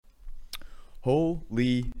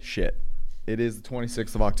Holy shit. It is the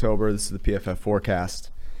 26th of October. This is the PFF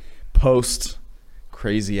forecast. Post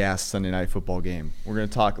crazy ass Sunday night football game. We're going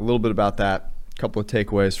to talk a little bit about that, a couple of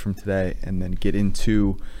takeaways from today, and then get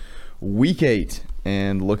into week 8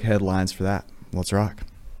 and look headlines for that. Let's rock.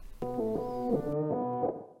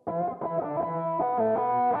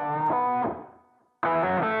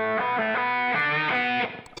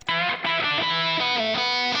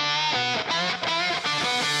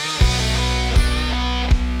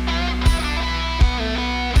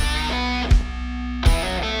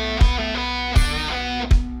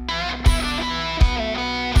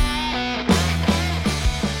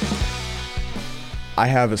 I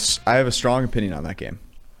have a strong opinion on that game.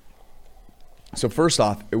 So first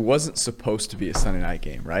off, it wasn't supposed to be a Sunday night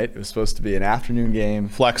game, right? It was supposed to be an afternoon game.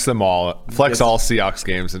 Flex them all. Flex all Seahawks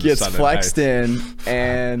games into Sunday flexed nights. in.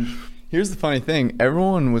 And here's the funny thing.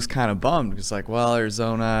 Everyone was kind of bummed because well,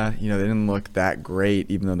 Arizona, they didn't look that great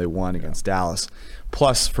even though they won against Dallas.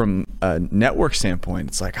 Plus, from a network standpoint,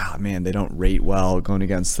 it's man, they don't rate well going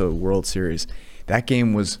against the World Series. That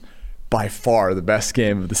game was by far the best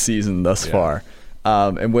game of the season thus far.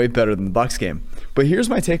 And way better than the Bucs game. But here's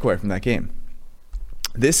my takeaway from that game.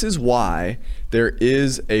 This is why there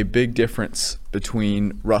is a big difference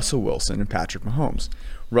between Russell Wilson and Patrick Mahomes.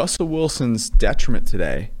 Russell Wilson's detriment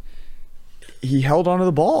today, he held onto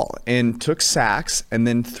the ball and took sacks and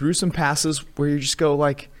then threw some passes where you just go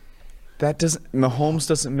Mahomes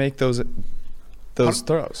doesn't make those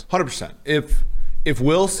throws. 100%. If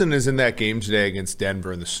Wilson is in that game today against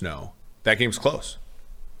Denver in the snow, that game's close.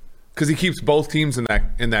 Because he keeps both teams in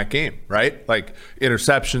that game, right? Like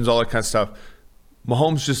interceptions, all that kind of stuff.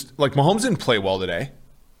 Mahomes didn't play well today.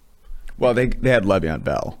 Well, they had Le'Veon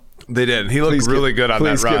Bell. They did. He looked really good on that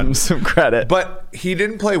run. Please give him some credit. But he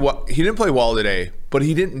didn't play well. He didn't play well today. But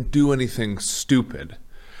he didn't do anything stupid.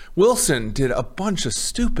 Wilson did a bunch of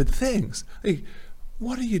stupid things.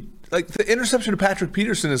 What are you the interception to Patrick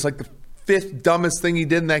Peterson is the 5th dumbest thing he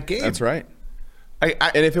did in that game. That's right.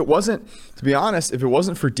 And if it wasn't, to be honest, if it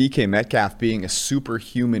wasn't for DK Metcalf being a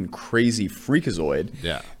superhuman, crazy freakazoid,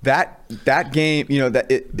 that game,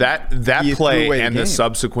 that play and the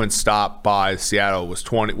subsequent stop by Seattle was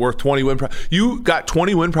worth 20 win. You got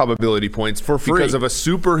 20 win probability points for free because of a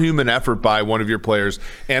superhuman effort by one of your players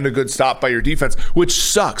and a good stop by your defense, which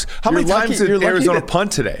sucks. How many times did Arizona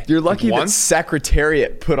punt today? You're lucky that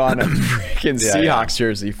Secretariat put on a freaking Seahawks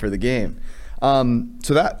jersey for the game.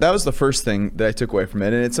 So that was the first thing that I took away from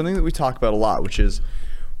it, and it's something that we talk about a lot, which is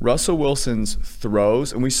Russell Wilson's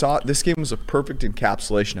throws, and we saw this game was a perfect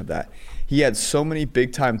encapsulation of that. He had so many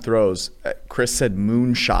big-time throws. Chris said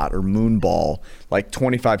moonshot or moonball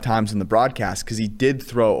 25 times in the broadcast because he did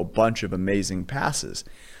throw a bunch of amazing passes.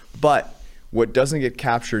 But what doesn't get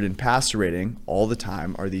captured in passer rating all the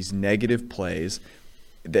time are these negative plays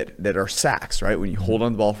that are sacks, right? When you hold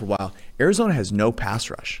on the ball for a while. Arizona has no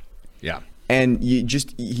pass rush. Yeah. And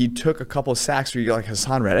he took a couple of sacks where you're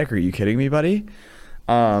Hassan Reddick, are you kidding me, buddy?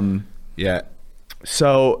 Yeah.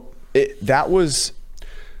 So that was,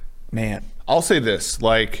 man. I'll say this,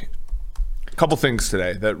 a couple things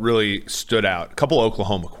today that really stood out. A couple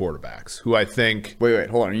Oklahoma quarterbacks who I think. Wait,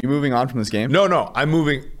 hold on. Are you moving on from this game? No, I'm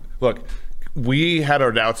moving. Look, we had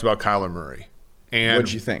our doubts about Kyler Murray. And what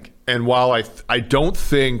did you think? And while I don't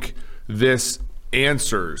think this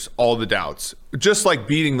answers all the doubts, just like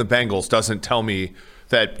beating the Bengals doesn't tell me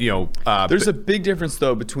that there's a big difference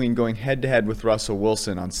though between going head to head with Russell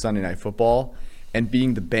Wilson on Sunday Night Football and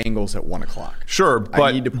beating the Bengals at 1:00. Sure,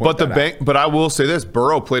 but I will say this: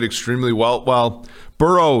 Burrow played extremely well. Well,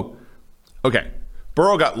 Burrow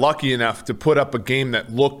got lucky enough to put up a game that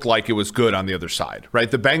looked like it was good on the other side,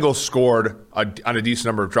 right? The Bengals scored on a decent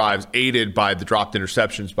number of drives, aided by the dropped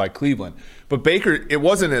interceptions by Cleveland. But Baker, it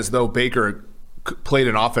wasn't as though Baker played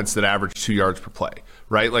an offense that averaged 2 yards per play,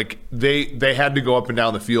 right? They had to go up and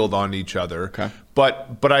down the field on each other. Okay.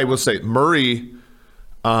 But I will say Murray,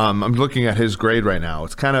 I'm looking at his grade right now.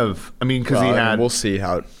 It's kind of, because he had. We'll see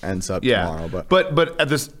how it ends up tomorrow. But at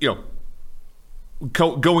this,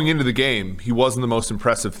 going into the game, he wasn't the most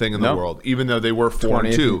impressive thing in the world, even though they were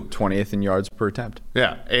 4-2. 20th in yards per attempt.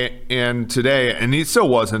 Yeah, and today, and he still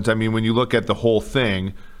wasn't. When you look at the whole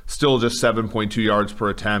thing. Still just 7.2 yards per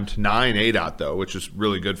attempt, 9 ADOT though, which is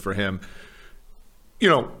really good for him.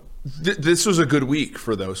 This was a good week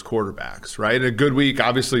for those quarterbacks, right? A good week.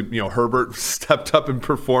 Obviously, Herbert stepped up and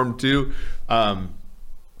performed too. So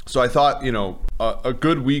I thought, a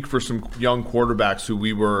good week for some young quarterbacks who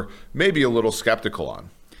we were maybe a little skeptical on.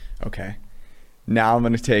 Okay. Now I'm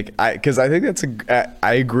going to take, because I think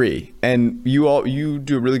I agree. And you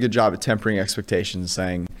do a really good job at tempering expectations,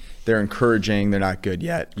 saying they're encouraging, they're not good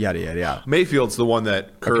yet, yada, yada, yada. Mayfield's the one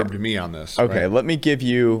that curbed me on this. Okay, right? Let me give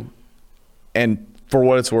you, and for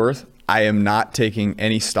what it's worth, I am not taking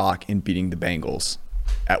any stock in beating the Bengals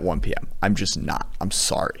at 1 p.m. I'm just not. I'm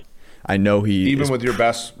sorry. I know even with your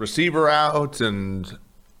best receiver out and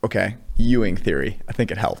okay, Ewing theory. I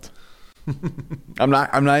think it helped. I'm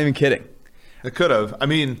not even kidding. It could have. I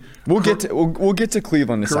mean, we'll get to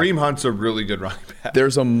Cleveland in a second. Kareem Hunt's a really good running back.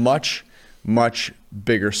 There's a much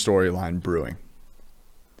bigger storyline brewing.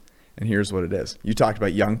 And here's what it is. You talked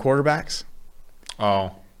about young quarterbacks.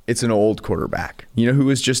 Oh. It's an old quarterback. You know who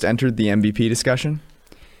has just entered the MVP discussion?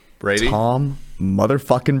 Brady. Tom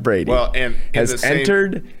motherfucking Brady. Well, and has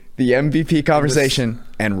entered the MVP conversation,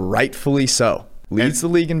 and rightfully so. Leads the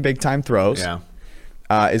league in big time throws. Yeah.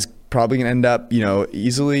 Is probably going to end up,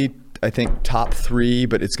 easily, I think, top 3,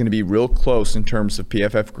 but it's going to be real close in terms of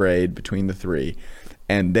PFF grade between the 3.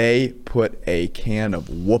 And they put a can of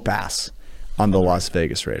whoop ass on the Las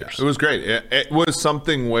Vegas Raiders. It was great. It was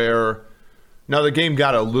something where now the game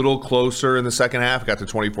got a little closer in the second half, got to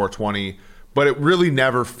 24-20, but it really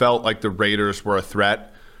never felt like the Raiders were a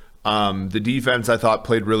threat. The defense, I thought,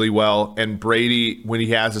 played really well. And Brady, when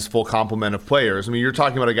he has his full complement of players, I mean, you're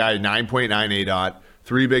talking about a guy 9.9 ADOT,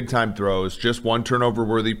 3 big-time throws, just 1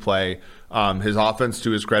 turnover-worthy play. His offense,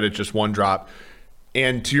 to his credit, just 1 drop.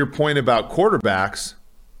 And to your point about quarterbacks,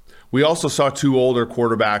 we also saw 2 older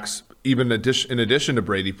quarterbacks, even in addition to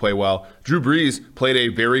Brady, play well. Drew Brees played a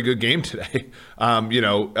very good game today. When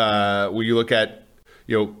you look at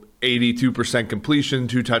 82% completion,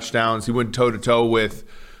 2 touchdowns, he went toe-to-toe with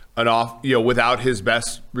without his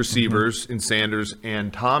best receivers in Sanders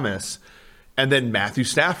and Thomas. And then Matthew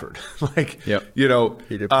Stafford.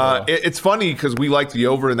 It's funny because we liked the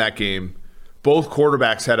over in that game. Both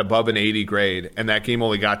quarterbacks had above an 80 grade, and that game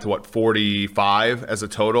only got to 45 as a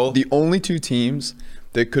total. The only 2 teams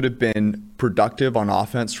that could have been productive on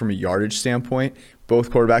offense from a yardage standpoint,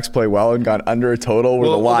 both quarterbacks play well and got under a total, were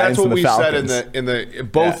the Lions and the Falcons.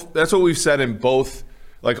 That's what we've said in both,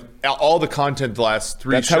 like all the content the last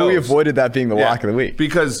 3 shows. That's how we avoided that being the lock of the week.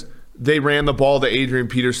 Because they ran the ball to Adrian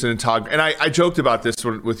Peterson and Todd. And I joked about this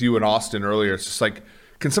with you in Austin earlier. It's just like,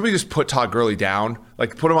 can somebody just put Todd Gurley down?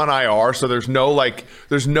 Like, put him on IR so there's no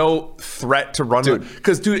threat to run.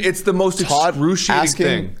 Because, dude, it's the most excruciating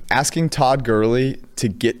thing. Asking Todd Gurley to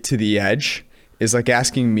get to the edge is like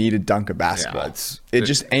asking me to dunk a basketball. Yeah, it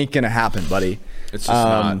just ain't going to happen, buddy. It's just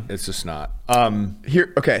not. It's just not.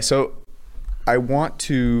 Okay, so I want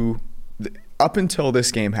to, up until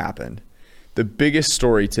this game happened, the biggest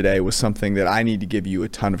story today was something that I need to give you a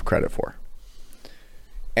ton of credit for.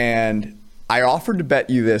 And I offered to bet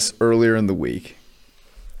you this earlier in the week.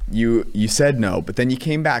 You said no, but then you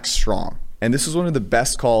came back strong. And this was one of the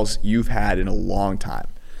best calls you've had in a long time.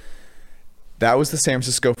 That was the San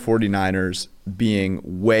Francisco 49ers being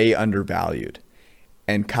way undervalued.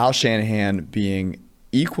 And Kyle Shanahan being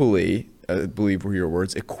equally, I believe were your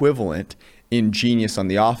words, equivalent in genius on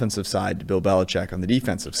the offensive side to Bill Belichick on the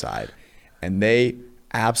defensive side. And they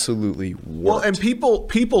absolutely worked. Well, and people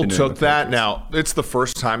took that. Now, it's the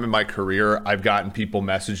first time in my career I've gotten people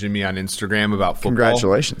messaging me on Instagram about football.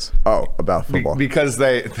 Congratulations. About football. Because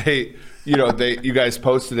you guys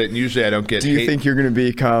posted it, and usually I don't get Do you think you're going to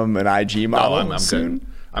become an IG model I'm soon? Good.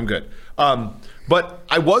 I'm good. But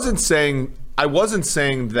I wasn't saying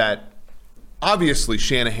that obviously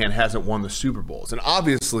Shanahan hasn't won the Super Bowls, and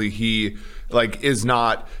obviously he is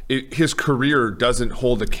not. His career doesn't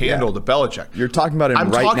hold a candle to Belichick. You're talking about him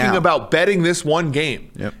right now. I'm talking about betting this one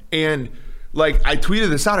game. Yep. And I tweeted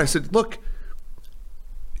this out. I said, look,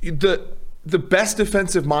 the best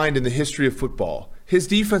defensive mind in the history of football, his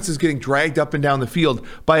defense is getting dragged up and down the field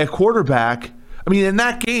by a quarterback. I mean, in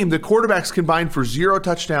that game, the quarterbacks combined for 0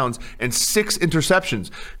 touchdowns and 6 interceptions.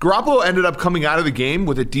 Garoppolo ended up coming out of the game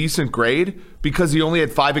with a decent grade because he only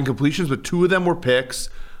had 5 incompletions, but 2 of them were picks.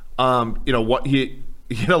 He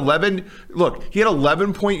had 11. Look, he had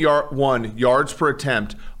 11.1 yards per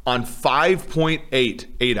attempt on 5.8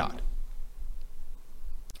 ADOT.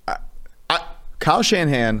 Kyle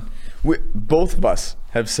Shanahan, both of us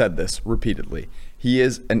have said this repeatedly. He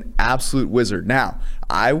is an absolute wizard. Now,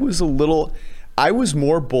 I was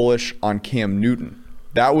more bullish on Cam Newton.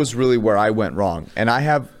 That was really where I went wrong. And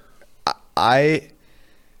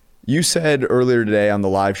you said earlier today on the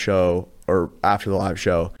live show or after the live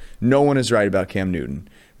show, no one is right about Cam Newton.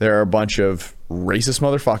 There are a bunch of racist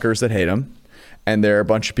motherfuckers that hate him, and there are a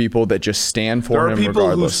bunch of people that just stand for him regardless. There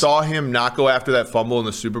are people who saw him not go after that fumble in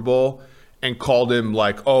the Super Bowl and called him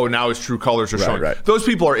like, oh, now his true colors are showing. Right. Those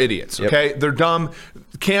people are idiots, Yep. okay? They're dumb.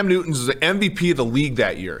 Cam Newton's the MVP of the league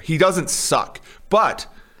that year. He doesn't suck. But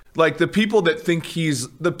like the people that think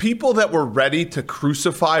the people that were ready to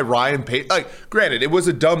crucify Ryan Pace, like granted, it was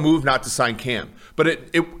a dumb move not to sign Cam, but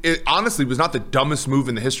it honestly was not the dumbest move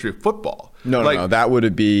in the history of football. No, that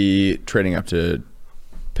would be trading up to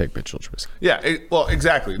pick Mitchell Trubisky. Yeah, well,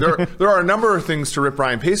 exactly. There are a number of things to rip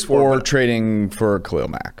Ryan Pace for. Or trading for Khalil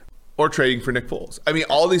Mack. Or trading for Nick Foles. I mean,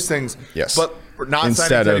 all these things. Yes. But not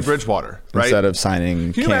signing Teddy Bridgewater, right? Instead of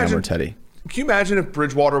signing Cam or Teddy. Can you imagine if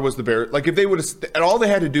Bridgewater was the Bears? Like if they would have, and all they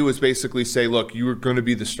had to do was basically say, look, you were going to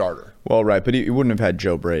be the starter. Well, right, but he wouldn't have had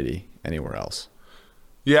Joe Brady anywhere else.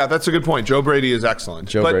 Yeah, that's a good point. Joe Brady is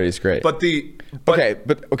excellent. Brady's great.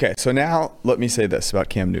 Okay. So now let me say this about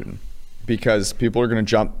Cam Newton, because people are going to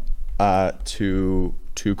jump to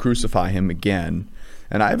crucify him again,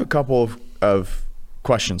 and I have a couple of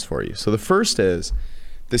questions for you. So the first is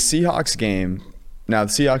the Seahawks game. Now the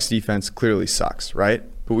Seahawks defense clearly sucks, right?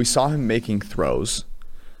 But we saw him making throws.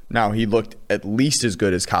 Now he looked at least as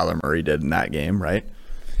good as Kyler Murray did in that game, right?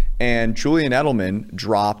 And Julian Edelman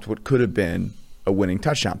dropped what could have been a winning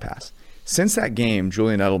touchdown pass. Since that game,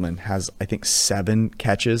 Julian Edelman has, I think, 7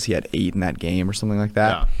 catches. He had 8 in that game or something like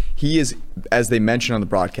that. Yeah. He is, as they mentioned on the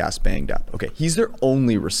broadcast, banged up. Okay, he's their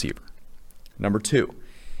only receiver. Number 2,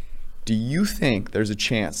 do you think there's a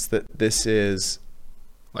chance that this is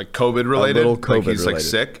like COVID related? A little COVID like he's related. Like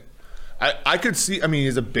sick? I could see. I mean,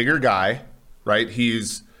 he's a bigger guy, right?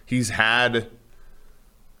 He's had.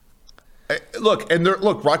 Look,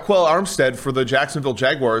 Raquel Armstead for the Jacksonville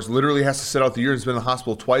Jaguars literally has to sit out the year. He's been in the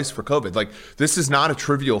hospital twice for COVID. Like, this is not a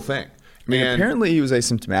trivial thing. I mean, apparently he was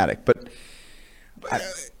asymptomatic, but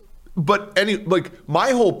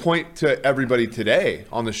my whole point to everybody today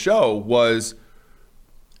on the show was,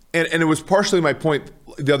 and it was partially my point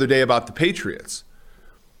the other day about the Patriots.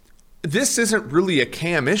 This isn't really a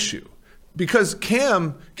Cam issue. Because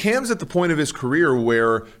Cam's at the point of his career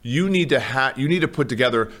where you need to put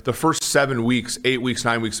together the first 7 weeks, 8 weeks,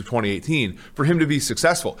 9 weeks of 2018 for him to be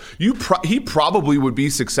successful. He probably would be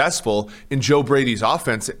successful in Joe Brady's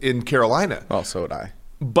offense in Carolina. Well, so would I.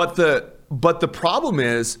 But the problem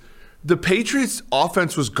is the Patriots'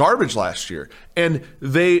 offense was garbage last year, and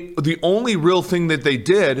the only real thing that they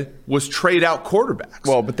did was trade out quarterbacks.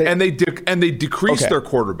 Well, but they decreased their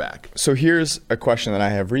quarterback. So here's a question that I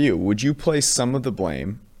have for you: would you place some of the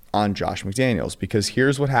blame on Josh McDaniels? Because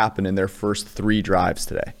here's what happened in their first 3 drives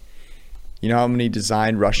today. You know how many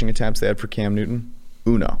designed rushing attempts they had for Cam Newton?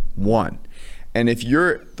 1. And if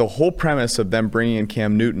the whole premise of them bringing in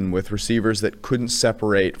Cam Newton with receivers that couldn't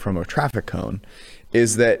separate from a traffic cone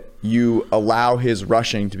is that you allow his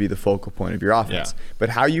rushing to be the focal point of your offense. Yeah. But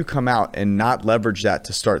how you come out and not leverage that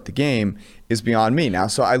to start the game is beyond me now.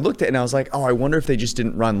 So I looked at it and I was like, oh, I wonder if they just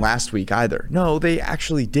didn't run last week either. No, they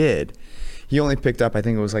actually did. He only picked up, I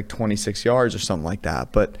think it was like 26 yards or something like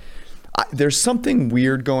that. But there's something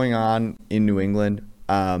weird going on in New England.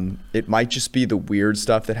 It might just be the weird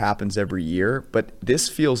stuff that happens every year, but this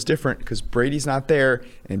feels different because Brady's not there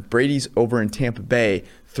and Brady's over in Tampa Bay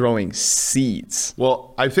throwing seeds.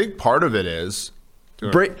 Well, I think part of it is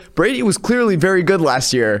Brady was clearly very good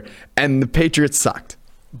last year and the Patriots sucked.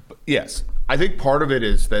 Yes. I think part of it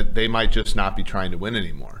is that they might just not be trying to win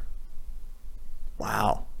anymore.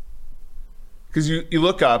 Wow. Because you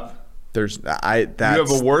look up, you have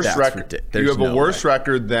a worse record. You have a worse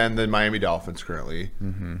record than the Miami Dolphins currently.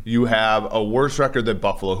 Mm-hmm. You have a worse record than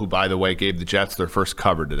Buffalo, who, by the way, gave the Jets their first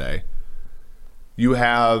cover today. You're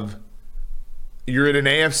in an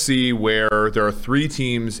AFC where there are 3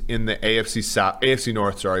 teams in the AFC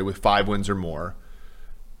North, with 5 wins or more.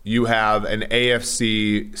 You have an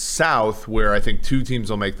AFC South where I think 2 teams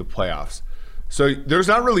will make the playoffs. So there's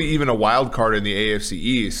not really even a wild card in the AFC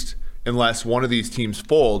East unless one of these teams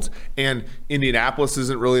folds. And Indianapolis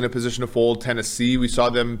isn't really in a position to fold. Tennessee, we saw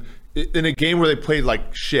them in a game where they played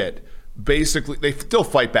like shit. Basically, they still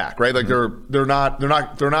fight back, right? Like they're not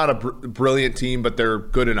a brilliant team, but they're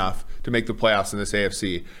good enough to make the playoffs in this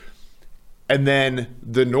AFC. And then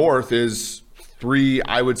the North is 3,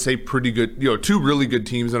 I would say, pretty good. 2 really good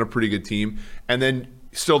teams and a pretty good team. And then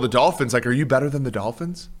still the Dolphins. Like, are you better than the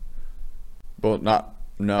Dolphins? Well, no.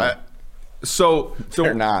 So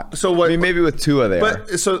they're not. So what? I mean, maybe with Tua they are.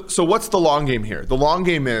 But so what's the long game here? The long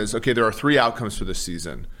game is, okay, there are 3 outcomes for this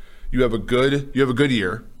season. You have a good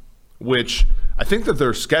year, which I think that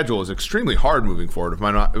their schedule is extremely hard moving forward, if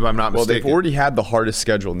I'm not mistaken. Well, they've already had the hardest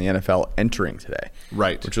schedule in the NFL entering today.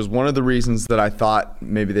 Right. Which was one of the reasons that I thought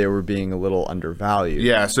maybe they were being a little undervalued.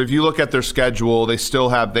 Yeah, so if you look at their schedule, they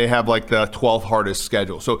have like the 12th hardest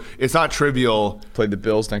schedule. So it's not trivial. Play the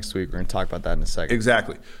Bills next week. We're going to talk about that in a second.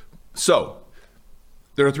 Exactly. So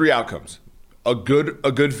there are 3 outcomes. A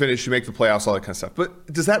good finish, you make the playoffs, all that kind of stuff.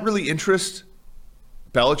 But does that really interest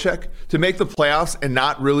Belichick to make the playoffs and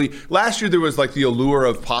not really? Last year there was like the allure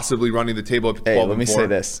of possibly running the table up to 12 Hey, let me say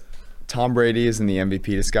this. Tom Brady is in the MVP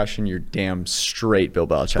discussion. You're damn straight Bill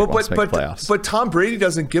Belichick wants to make the playoffs. But Tom Brady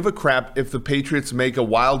doesn't give a crap if the Patriots make a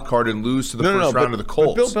wild card and lose to the first round of the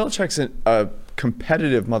Colts. But Bill Belichick's a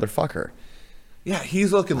competitive motherfucker. Yeah,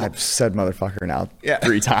 he's looking. I've said motherfucker now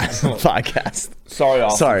 3 times on the podcast. Sorry,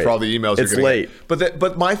 Austin, for all the emails. It's late.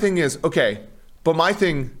 But my thing is, okay. But my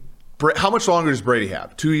thing, how much longer does Brady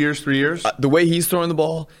have? 2 years, 3 years? The way he's throwing the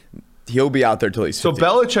ball, he'll be out there till he's 50. So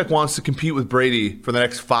Belichick wants to compete with Brady for the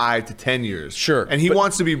next 5 to 10 years. Sure. And he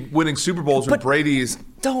wants to be winning Super Bowls with Brady's.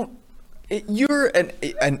 You're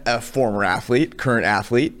a former athlete, current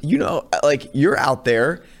athlete. You know, like you're out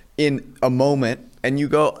there in a moment and you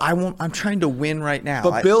go, I'm trying to win right now.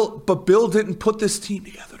 But Bill didn't put this team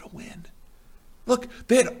together to win. Look,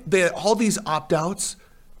 they had all these opt-outs.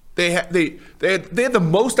 They had the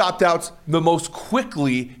most opt-outs the most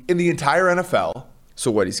quickly in the entire NFL.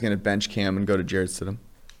 So what? He's going to bench Cam and go to Jarrett Stidham?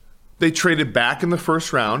 They traded back in the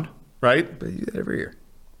first round, right? But you do that every year.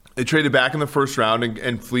 They traded back in the first round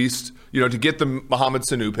and fleeced, to get the Mohamed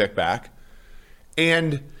Sanu pick back,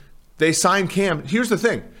 and they signed Cam. Here's the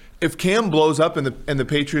thing: if Cam blows up and the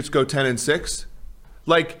Patriots go 10-6,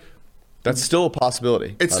 like that's still a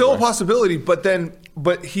possibility. It's still a possibility,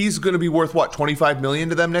 but he's going to be worth what, $25 million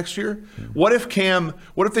to them next year? Mm-hmm.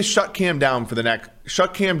 What if they shut Cam down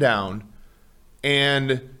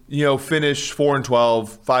and finish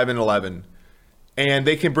 4-12, 5-11, and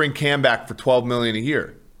they can bring Cam back for $12 million a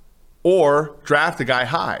year, or draft a guy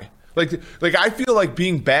high. Like I feel like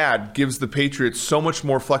being bad gives the Patriots so much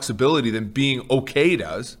more flexibility than being okay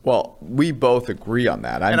does. Well, we both agree on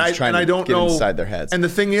that. I'm just trying to get inside their heads. And the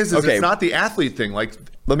thing is okay. It's not the athlete thing. Like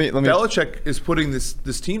let me. Belichick is putting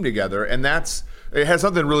this team together, and it has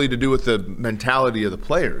nothing really to do with the mentality of the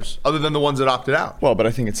players, other than the ones that opted out. Well, but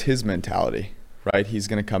I think it's his mentality, right? He's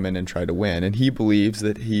going to come in and try to win, and he believes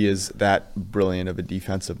that he is that brilliant of a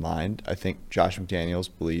defensive mind. I think Josh McDaniels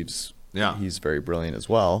believes he's very brilliant as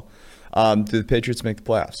well. Do the Patriots make the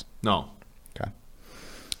playoffs? No. Okay.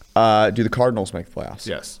 Do the Cardinals make the playoffs?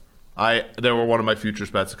 Yes. They were one of my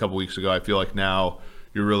futures bets a couple weeks ago. I feel like now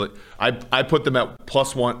you're really – I put them at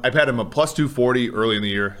 +1. I've had them at plus 240 early in the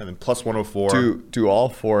year and then plus 104. Do all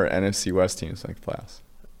 4 NFC West teams make the playoffs?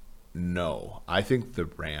 No. I think the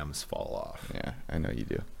Rams fall off. Yeah, I know you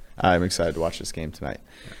do. I'm excited to watch this game tonight.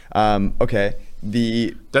 Okay.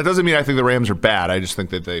 That doesn't mean I think the Rams are bad. I just think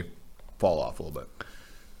that they fall off a little bit.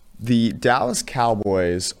 The Dallas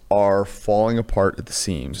Cowboys are falling apart at the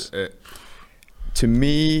seams. To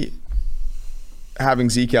me,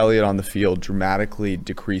 having Zeke Elliott on the field dramatically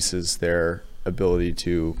decreases their ability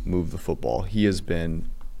to move the football. He has been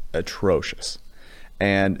atrocious.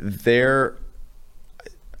 And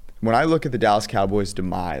when I look at the Dallas Cowboys'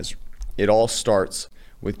 demise, it all starts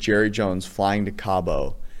with Jerry Jones flying to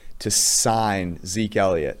Cabo to sign Zeke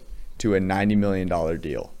Elliott to a $90 million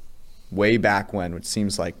deal way back when, which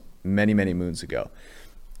seems like many, many moons ago.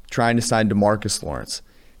 Trying to sign DeMarcus Lawrence.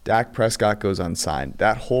 Dak Prescott goes unsigned.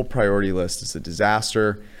 That whole priority list is a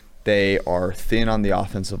disaster. They are thin on the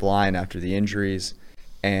offensive line after the injuries,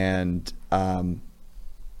 and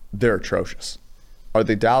they're atrocious. Are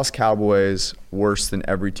the Dallas Cowboys worse than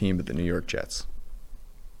every team but the New York Jets?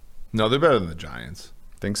 No, they're better than the Giants.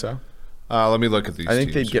 Think so? Let me look at these. I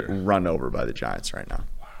think they'd here. get run over by the Giants right now.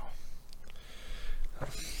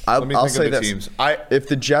 Let me I'll think say of the this. teams. If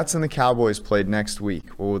the Jets and the Cowboys played next week,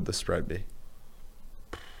 what would the spread be?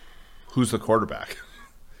 Who's the quarterback?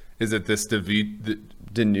 Is it this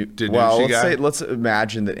Danucci Well, guy? let's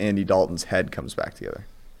imagine that Andy Dalton's head comes back together.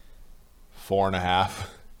 4.5.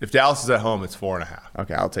 If Dallas is at home, it's 4.5.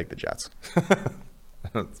 Okay, I'll take the Jets.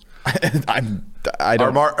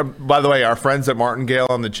 By the way, our friends at Martingale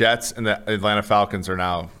on the Jets and the Atlanta Falcons are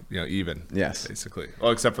now even. Yes, basically.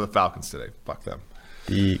 Well, except for the Falcons today. Fuck them.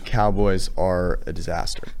 The Cowboys are a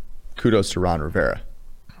disaster. Kudos to Ron Rivera.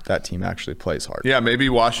 That team actually plays hard. Yeah, maybe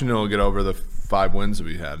Washington will get over the 5 wins that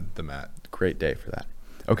we had them at. Great day for that.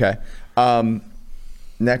 Okay.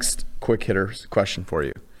 Next quick hitter question for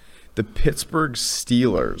you. The Pittsburgh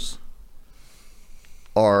Steelers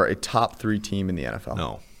are a top 3 team in the NFL.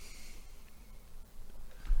 No.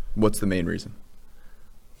 What's the main reason?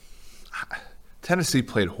 Tennessee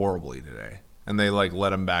played horribly today, and they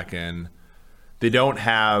let him back in. They don't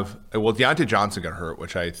have Deontay Johnson got hurt,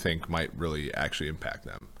 which I think might really actually impact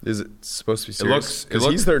them. Is it supposed to be serious? Because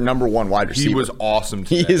he's their number one wide receiver. He was awesome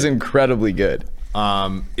today. He is incredibly good.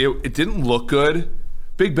 It didn't look good.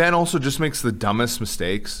 Big Ben also just makes the dumbest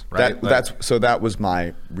mistakes, right? That was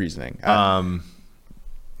my reasoning. Okay.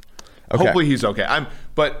 Hopefully he's okay.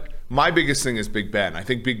 But my biggest thing is Big Ben. I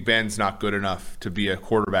think Big Ben's not good enough to be a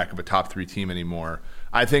quarterback of a top 3 team anymore.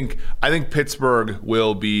 I think Pittsburgh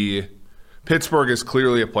will be. Pittsburgh is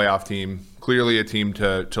clearly a playoff team, clearly a team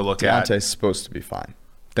to look at. Deontay's supposed to be fine.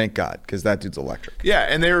 Thank God, because that dude's electric. Yeah,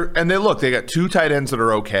 and they got 2 tight ends that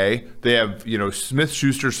are okay. They have,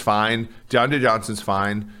 Smith-Schuster's fine, DeAndre Johnson's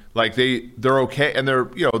fine. They're okay, and their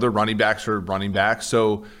running backs are running backs.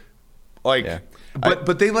 So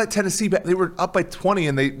but they let Tennessee back. They were up by 20,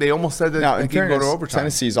 and they almost said that they could go to overtime.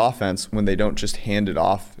 Tennessee's offense, when they don't just hand it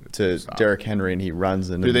off to Derrick Henry and he runs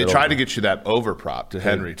in the middle. They tried to get you that over prop to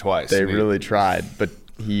Henry twice. They really tried, but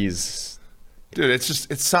he's... Dude, it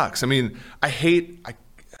sucks. I mean,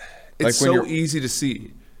 it's so easy to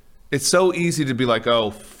see. It's so easy to be like,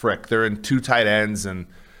 oh, frick, they're in 2 tight ends, and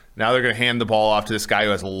now they're going to hand the ball off to this guy who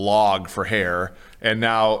has a log for hair, and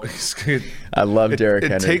now I love Derrick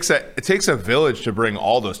Henry. It takes a village to bring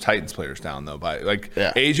all those Titans players down, though.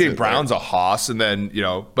 AJ Brown's a hoss, and then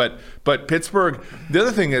but Pittsburgh. The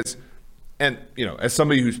other thing is, and as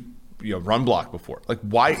somebody who's run blocked before,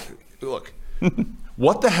 why look,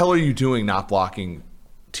 what the hell are you doing not blocking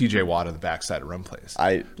TJ Watt on the backside of run plays?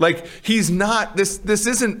 He's not this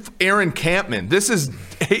isn't Aaron Campman. This is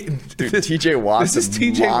TJ Watt. This is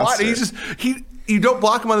TJ Watt. You don't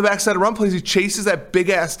block him on the backside of run plays. He chases that big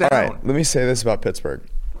ass down. All right, let me say this about Pittsburgh.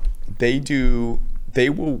 They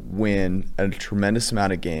will win a tremendous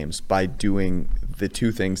amount of games by doing the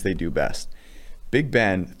 2 things they do best. Big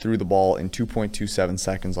Ben threw the ball in 2.27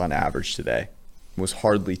 seconds on average today. Was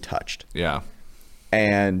hardly touched. Yeah.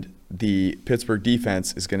 And the Pittsburgh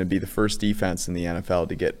defense is going to be the first defense in the NFL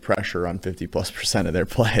to get pressure on 50+% of their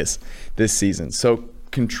plays this season. So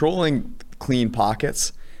controlling clean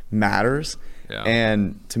pockets matters. Yeah.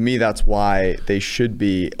 And to me, that's why they should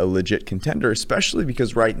be a legit contender, especially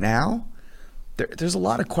because right now there's a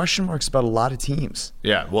lot of question marks about a lot of teams.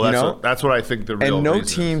 Yeah, well, that's what I think the real reason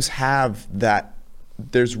teams have that.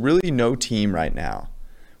 There's really no team right now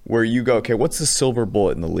where you go, okay, what's the silver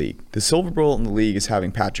bullet in the league? The silver bullet in the league is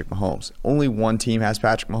having Patrick Mahomes. Only one team has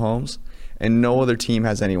Patrick Mahomes, and no other team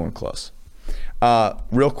has anyone close.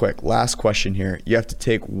 Real quick, last question here. You have to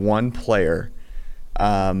take one player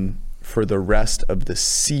for the rest of the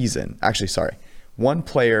season. Actually, sorry. One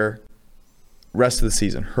player rest of the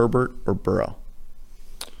season, Herbert or Burrow?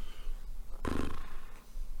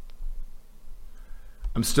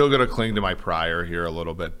 I'm still going to cling to my prior here a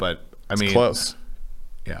little bit, but It's close.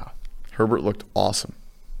 Yeah. Herbert looked awesome.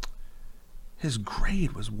 His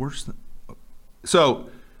grade was worse than... So,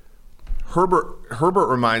 Herbert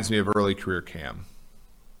reminds me of early career Cam.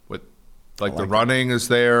 With the running is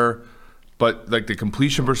there, but the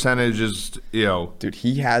completion percentage is, Dude,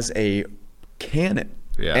 he has a cannon.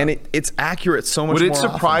 Yeah. And it's accurate so much more. Would it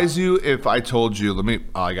surprise you if I told you,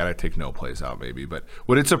 I got to take no plays out maybe, but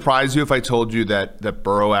would it surprise you if I told you that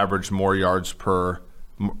Burrow averaged more yards per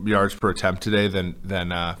attempt today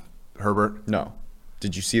than Herbert? No.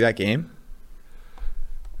 Did you see that game?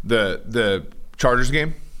 The Chargers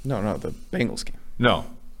game? No, the Bengals game. No.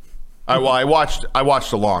 I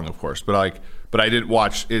watched along, of course, but I didn't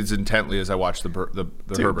watch as intently as I watched the Dude,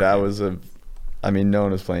 Herbert that game. Was no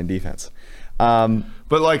one was playing defense.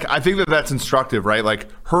 But I think that's instructive, right?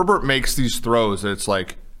 Herbert makes these throws that it's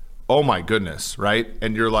oh my goodness, right?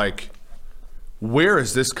 And you're like, where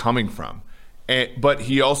is this coming from? But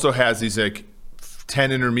he also has these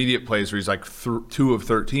 10 intermediate plays where he's 2 of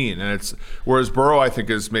 13, and it's whereas Burrow I think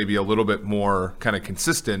is maybe a little bit more kind of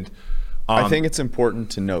consistent. I think it's important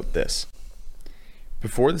to note this.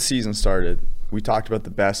 Before the season started, we talked about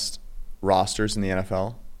the best rosters in the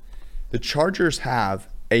NFL. The Chargers have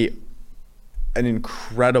an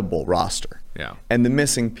incredible roster. Yeah. And the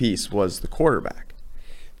missing piece was the quarterback.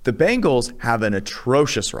 The Bengals have an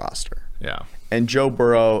atrocious roster. Yeah. And Joe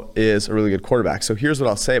Burrow is a really good quarterback. So here's what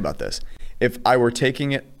I'll say about this. If I were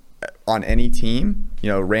taking it on any team,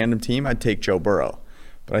 a random team, I'd take Joe Burrow.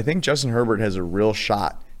 But I think Justin Herbert has a real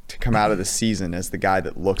shot to come out of the season as the guy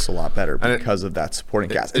that looks a lot better because of that supporting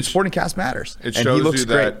cast. And supporting cast matters. It shows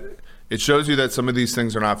It shows you that some of these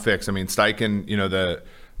things are not fixed. I mean, Steichen, the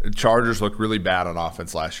Chargers looked really bad on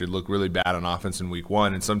offense last year, looked really bad on offense in week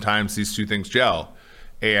 1, and sometimes these two things gel.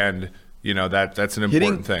 And, that's an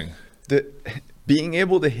important thing. Being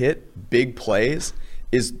able to hit big plays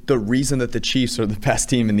is the reason that the Chiefs are the best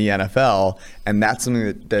team in the NFL, and that's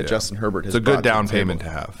something that Justin Herbert has. It's a good down to the payment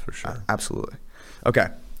table. to have for sure. Absolutely. Okay,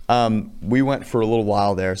 we went for a little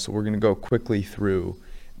while there, so we're going to go quickly through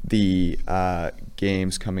the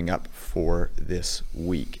games coming up for this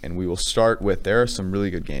week, and we will start with, there are some really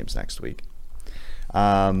good games next week.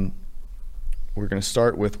 We're going to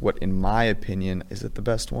start with what, in my opinion, is it the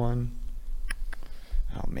best one?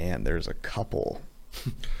 Oh man, there's a couple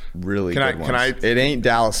really good ones. It ain't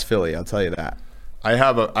Dallas Philly, I'll tell you that. I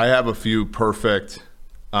have a few perfect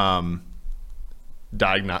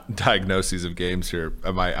diagnoses of games here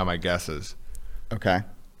on my guesses. Okay.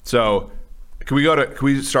 So can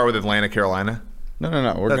we start with Atlanta, Carolina?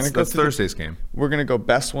 No. That's Thursday's game. We're gonna go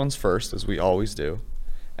best ones first, as we always do,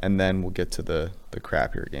 and then we'll get to the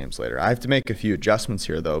crappier games later. I have to make a few adjustments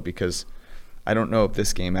here though, because I don't know if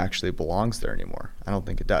this game actually belongs there anymore. I don't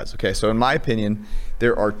think it does. Okay, so in my opinion,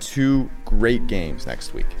 there are two great games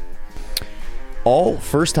next week. All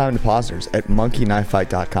first-time depositors at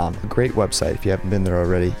monkeyknifefight.com, a great website. If you haven't been there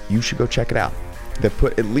already, you should go check it out. That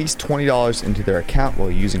put at least $20 into their account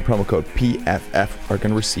while using promo code PFF are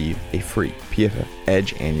going to receive a free PFF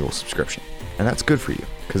Edge annual subscription. And that's good for you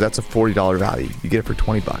because that's a $40 value. You get it for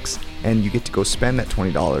 $20 and you get to go spend that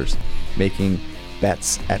 $20 making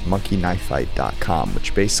bets at monkeyknifefight.com,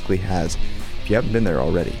 which basically has, if you haven't been there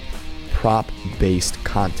already, prop-based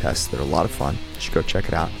contests that are a lot of fun. You should go check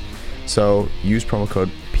it out. So use promo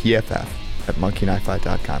code PFF at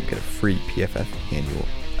monkeyknifefight.com. Get a free PFF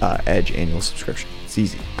Edge annual subscription. It's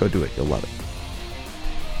easy. Go do it. You'll love it.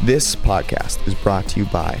 This podcast is brought to you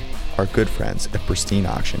by our good friends at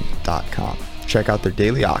pristineauction.com. Check out their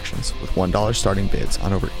daily auctions with $1 starting bids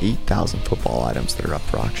on over 8,000 football items that are up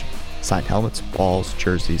for auction. Signed helmets, balls,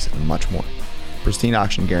 jerseys, and much more. Pristine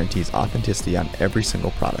Auction guarantees authenticity on every single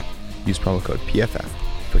product. Use promo code PFF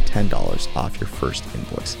for $10 off your first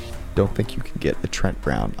invoice. Don't think you can get a Trent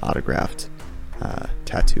Brown autographed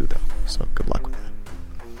tattoo though, so good luck with that.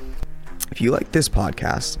 If you like this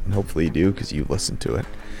podcast, and hopefully you do because you've listened to it,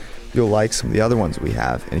 you'll like some of the other ones we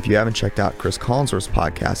have. And if you haven't checked out Chris Collinsworth's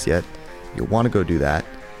podcast yet, you'll want to go do that.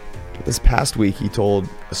 This past week, he told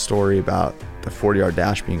a story about the 40-yard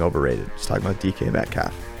dash being overrated. He's talking about DK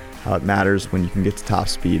Metcalf, how it matters when you can get to top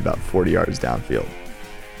speed about 40 yards downfield.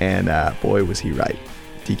 And boy, was he right.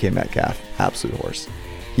 DK Metcalf, absolute horse.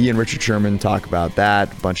 He and Richard Sherman talk about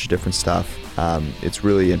that, a bunch of different stuff. It's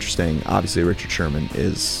really interesting. Obviously, Richard Sherman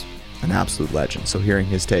is an absolute legend. So hearing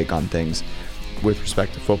his take on things with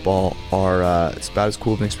respect to football it's about as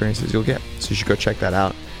cool of an experience as you'll get. So you should go check that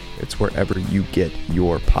out. It's wherever you get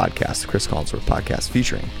your podcast, the Chris Collinsworth podcast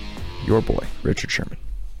featuring your boy, Richard Sherman.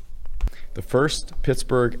 The first,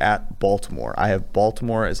 Pittsburgh at Baltimore. I have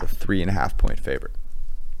Baltimore as a 3.5-point favorite.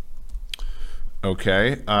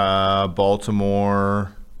 Okay.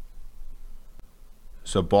 Baltimore.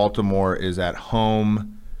 So Baltimore is at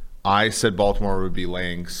home. I said Baltimore would be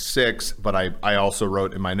laying 6, but I also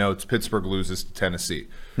wrote in my notes Pittsburgh loses to Tennessee.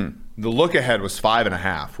 The look ahead was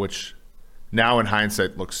 5.5, which now in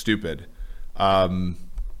hindsight looks stupid. I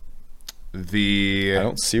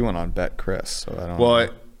don't see one on Bet Chris, so I don't. Well,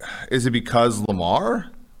 is it because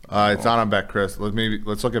Lamar? It's not on Bet Chris.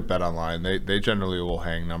 Let's look at Bet Online. They generally will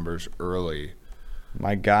hang numbers early.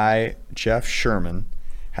 My guy Jeff Sherman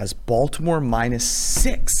has Baltimore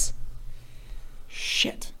 -6.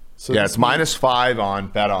 Shit. So yeah, it's -5 on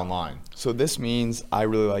Bet Online. So this means I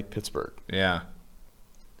really like Pittsburgh. Yeah.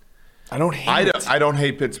 I don't hate it. I don't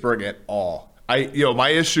hate Pittsburgh at all. My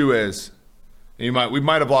issue is we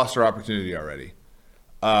might have lost our opportunity already.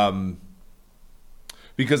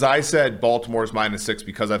 Because I said Baltimore's -6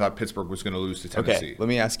 because I thought Pittsburgh was going to lose to Tennessee. Okay, let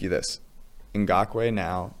me ask you this. Ngakoue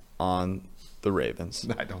now on the Ravens.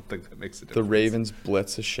 I don't think that makes a difference. The Ravens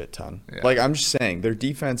blitz a shit ton. Yeah. Like, I'm just saying, their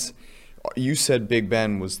defense, you said Big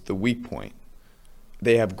Ben was the weak point.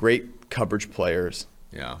 They have great coverage players.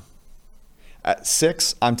 Yeah. At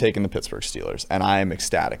 6, I'm taking the Pittsburgh Steelers, and I am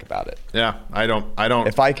ecstatic about it. Yeah, I don't.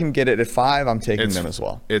 If I can get it at 5, I'm taking them as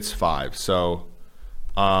well. It's 5. So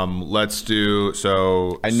let's do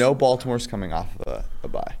so. I know Baltimore's coming off of a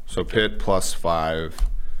bye. So Pitt +5.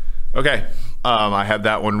 Okay. I have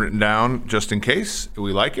that one written down just in case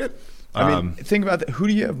we like it. I mean, think about that. Who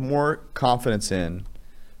do you have more confidence in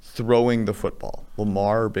throwing the football,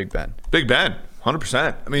 Lamar or Big Ben? Big Ben,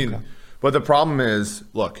 100%. I mean, okay. But the problem is,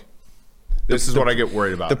 look, this is what I get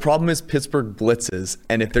worried about. The problem is Pittsburgh blitzes,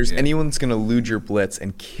 and if there's anyone that's going to elude your blitz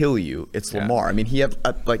and kill you, it's Lamar. I mean, he had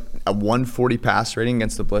a 140 pass rating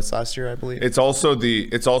against the blitz last year, I believe. It's also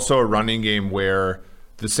a running game where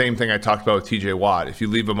the same thing I talked about with TJ Watt. If you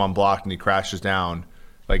leave him unblocked and he crashes down,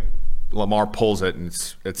 like Lamar pulls it, and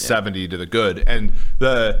it's 70 to the good. And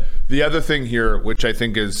the other thing here, which I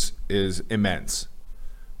think is immense,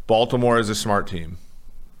 Baltimore is a smart team.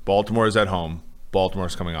 Baltimore is at home. Baltimore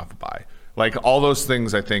is coming off a bye. Like, all those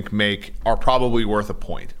things I think are probably worth a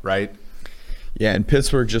point, right? Yeah, and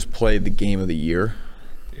Pittsburgh just played the game of the year.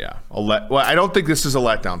 Yeah. Well, I don't think this is a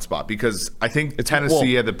letdown spot because I think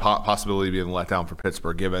Tennessee had the possibility of being a letdown for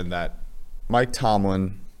Pittsburgh, given that Mike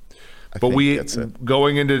Tomlin.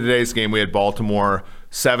 Going into today's game, we had Baltimore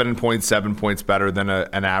 7.7 points better than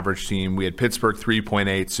an average team. We had Pittsburgh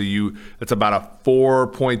 3.8, so that's about a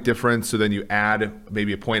 4-point difference. So then you add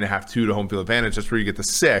maybe 1.5, 2 to home field advantage. That's where you get the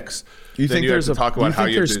 6. You think there's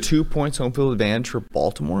 2 points home field advantage for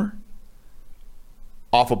Baltimore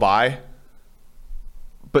off a bye?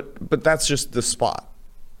 But that's just the spot.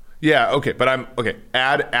 Yeah, okay, but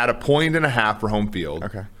Add 1.5 for home field.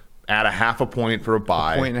 Okay. Add 0.5 point for a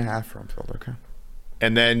bye. 1.5 for home field. Okay.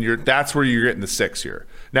 And then that's where you're getting the 6 here.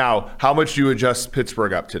 Now, how much do you adjust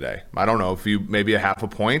Pittsburgh up today? I don't know. If you maybe 0.5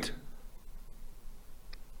 point.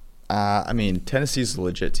 I mean, Tennessee's a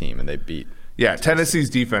legit team, and they beat. Yeah, Tennessee's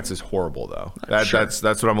defense is horrible, though. That's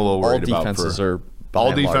what I'm a little worried about.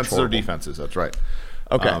 All defenses are defenses. That's right.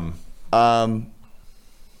 Okay.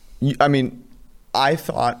 I mean, I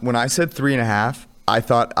thought when I said 3.5, I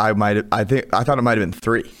thought it might have been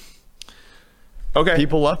 3. Okay.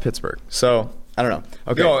 People love Pittsburgh, so I don't know.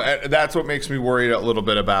 Okay. No, that's what makes me worried a little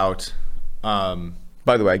bit about.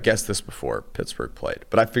 By the way, I guessed this before Pittsburgh played,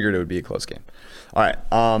 but I figured it would be a close game. All right.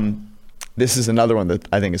 This is another one that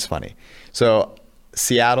I think is funny. So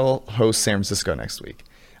Seattle hosts San Francisco next week.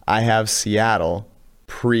 I have Seattle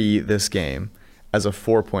pre this game as a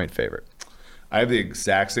 4-point favorite. I have the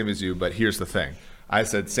exact same as you, but here's the thing. I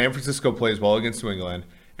said San Francisco plays well against New England,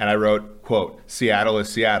 and I wrote, quote, Seattle is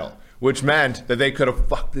Seattle, which meant that they could have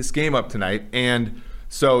fucked this game up tonight. And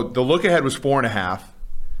so the look ahead was 4.5.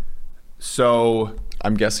 So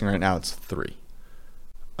I'm guessing right now it's 3.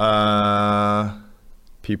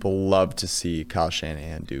 People love to see Kyle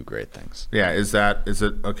Shanahan do great things. Yeah, is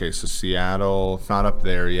it okay? So Seattle, it's not up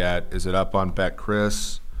there yet. Is it up on Bet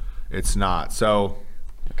Chris? It's not. So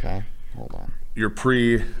okay, hold on.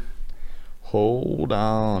 Hold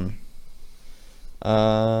on.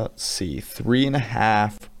 Let's see,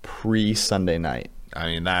 3.5 pre-Sunday night. I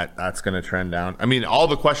mean, that's going to trend down. I mean, all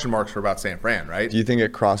the question marks are about San Fran, right? Do you think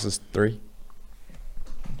it crosses 3?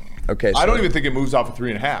 Okay. I don't even think it moves off of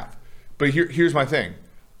 3.5. But here's my thing.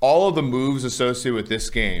 All of the moves associated with this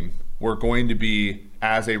game were going to be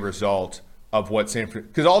as a result of what San Fran,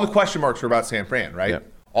 because all the question marks were about San Fran, right?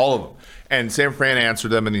 Yep. All of them. And San Fran answered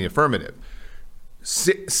them in the affirmative.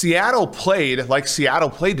 Seattle played like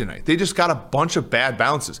Seattle played tonight. They just got a bunch of bad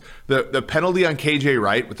bounces. The penalty on KJ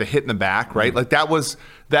Wright with the hit in the back, right? Like that was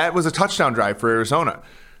a touchdown drive for Arizona.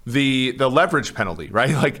 The leverage penalty,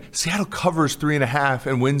 right? Like Seattle covers 3.5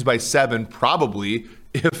 and wins by 7, probably,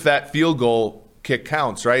 if that field goal kick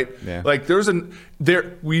counts, right? Yeah. Like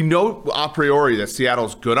we know a priori that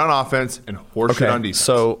Seattle's good on offense and horseshit on defense.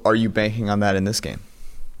 So are you banking on that in this game?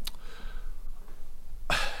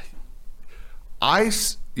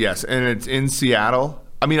 Yes, and it's in Seattle.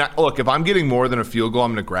 I mean, look, if I'm getting more than a field goal,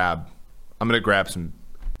 I'm going to grab some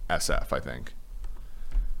SF, I think.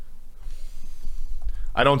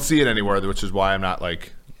 I don't see it anywhere, which is why I'm not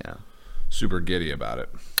super giddy about it.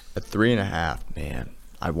 At 3.5, man.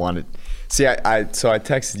 I wanted. See, I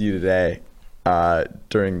texted you today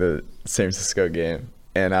during the San Francisco game,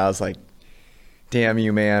 and I was like, "Damn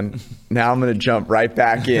you, man! Now I'm gonna jump right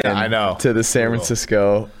back in." I know. To the San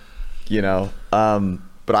Francisco,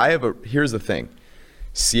 But here's the thing: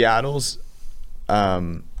 Seattle's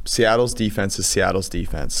defense is Seattle's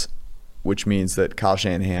defense, which means that Kyle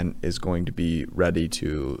Shanahan is going to be ready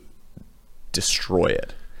to destroy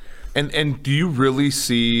it. And do you really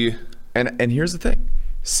see? And here's the thing: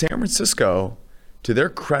 San Francisco, to their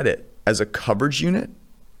credit, as a coverage unit,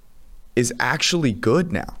 is actually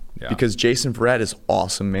good now. Yeah. Because Jason Verrett is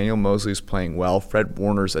awesome. Manuel Mosley's playing well. Fred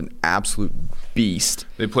Warner's an absolute beast.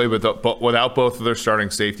 They played without both of their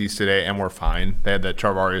starting safeties today, and were fine. They had that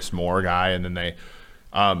Tarvarius Moore guy, and then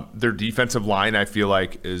their defensive line, I feel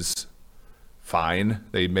like, is fine.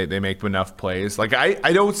 They make enough plays. Like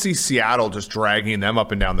I don't see Seattle just dragging them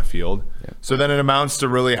up and down the field. Yeah. So then it amounts to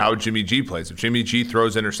really how Jimmy G plays. If Jimmy G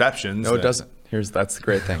throws interceptions, no, it doesn't. That's the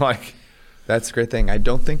great thing. Like. That's the great thing. I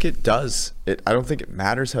don't think it does. I don't think it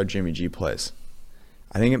matters how Jimmy G plays.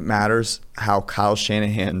 I think it matters how Kyle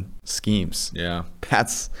Shanahan schemes. Yeah.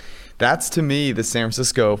 That's to me the San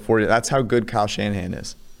Francisco 40. That's how good Kyle Shanahan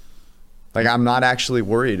is. Like, I'm not actually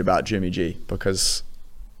worried about Jimmy G because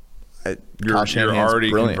you're already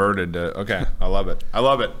brilliant. converted to. Okay, I love it.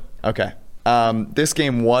 Okay. This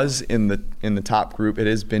game was in the top group. It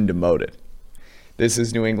has been demoted. This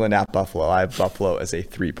is New England at Buffalo. I have Buffalo as a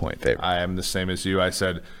 3-point favorite. I am the same as you. I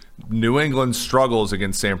said New England struggles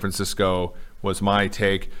against San Francisco was my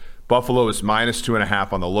take. Buffalo is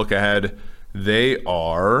 -2.5 on the look ahead. They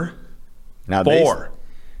are now 4.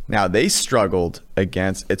 Now they struggled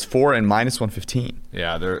against, it's 4 and -115.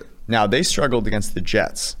 Yeah, Now they struggled against the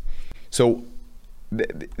Jets. So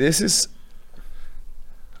this is.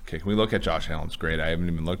 Okay, can we look at Josh Allen's grade? I haven't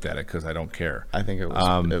even looked at it because I don't care. I think it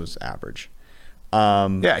was average.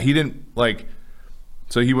 Yeah, he didn't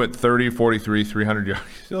so he went 30, 43, 300 yards.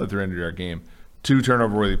 Still a 300-yard game. 2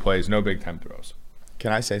 turnover-worthy plays, no big-time throws.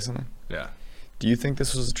 Can I say something? Yeah. Do you think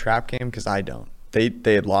this was a trap game? Because I don't. They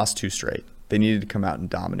had lost 2 straight. They needed to come out and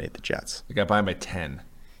dominate the Jets. They got by 10.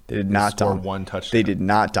 They did not dominate. 1 touchdown. They did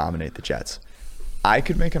not dominate the Jets. I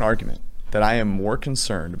could make an argument that I am more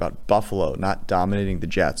concerned about Buffalo not dominating the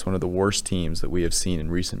Jets, one of the worst teams that we have seen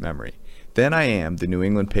in recent memory, than I am the New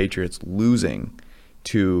England Patriots losing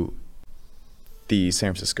to the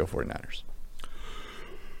San Francisco 49ers.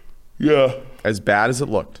 Yeah. As bad as it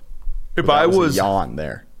looked. If I was a yawn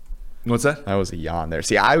there. What's that? That was a yawn there.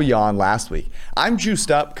 See, I yawned last week. I'm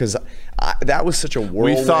juiced up because that was such a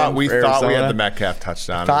whirlwind. We thought we had the Metcalf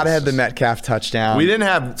touchdown. I had the Metcalf touchdown. We didn't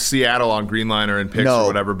have Seattle on Greenliner and picks or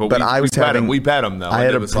whatever, but we bet him though. I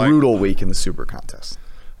had a brutal week in the Super Contest.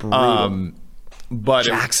 Brutal. But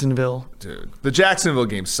Jacksonville, dude, the Jacksonville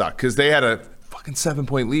game sucked because they had a fucking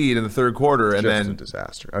 7-point lead in the third quarter, and then a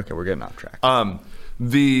disaster. Okay, we're getting off track.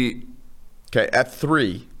 At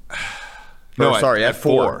 3. No, at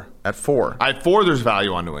 4. At 4. At 4, there's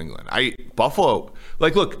value on New England. Buffalo.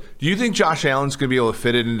 Look, do you think Josh Allen's going to be able to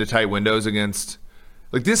fit it into tight windows against?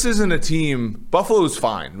 This isn't a team. Buffalo's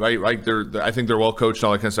fine, right? I think they're well coached and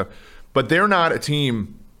all that kind of stuff. But they're not a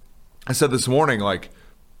team. I said this morning,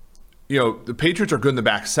 the Patriots are good in the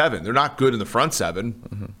back 7. They're not good in the front 7.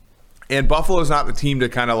 Mm-hmm. And Buffalo's not the team to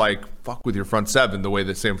kind of fuck with your front 7 the way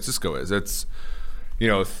that San Francisco is. It's,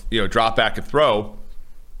 drop back and throw.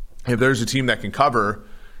 If there's a team that can cover,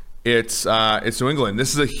 it's New England.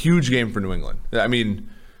 This is a huge game for New England. I mean,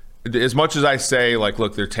 as much as I say,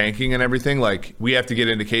 look, they're tanking and everything, we have to get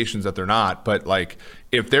indications that they're not. But,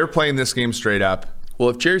 if they're playing this game straight up. Well,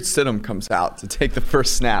 if Jared Stidham comes out to take the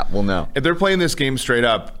first snap, we'll know. If they're playing this game straight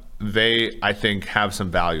up, they, I think, have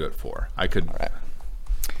some value at 4. All right.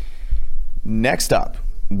 Next up,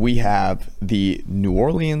 we have the New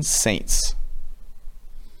Orleans Saints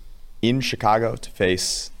in Chicago to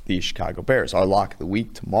face the Chicago Bears. Our lock of the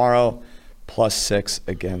week tomorrow, +6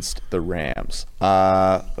 against the Rams.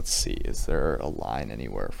 Let's see, is there a line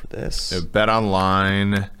anywhere for this? Bet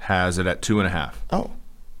Online has it at 2.5. Oh,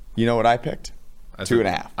 you know what I picked?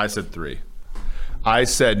 2.5. I said 3. I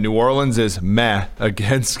said New Orleans is meh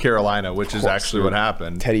against Carolina, which is actually what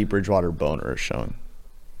happened. Teddy Bridgewater boner is showing.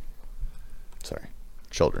 Sorry,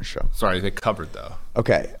 children's show. Sorry, they covered though.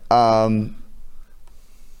 Okay,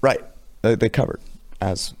 right. They covered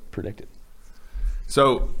as predicted.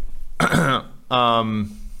 So,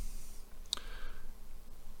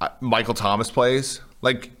 Michael Thomas plays.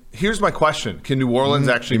 Here's my question: can New Orleans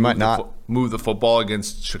actually move the football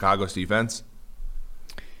against Chicago's defense?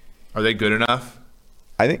 Are they good enough?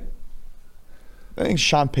 I think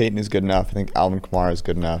Sean Payton is good enough. I think Alvin Kamara is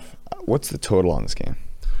good enough. What's the total on this game?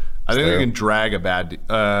 I think they can drag a bad.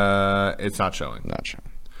 It's not showing. Not showing.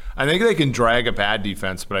 I think they can drag a bad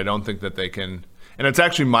defense, but I don't think that they can. And it's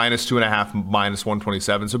actually -2.5,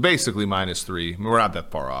 -127. So basically -3. We're not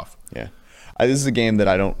that far off. Yeah, this is a game that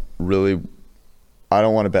I don't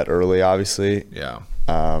want to bet early. Obviously. Yeah.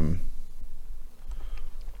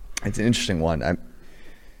 It's an interesting one. I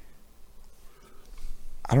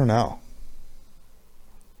don't know.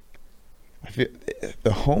 I feel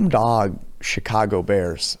the home dog Chicago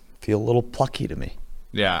Bears feel a little plucky to me.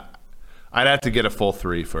 Yeah. I'd have to get a full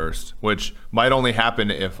 3 first, which might only happen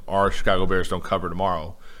if our Chicago Bears don't cover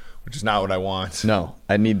tomorrow, which is not what I want. No,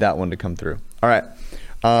 I need that one to come through. All right.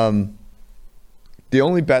 The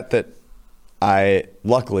only bet that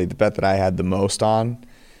luckily the bet that I had the most on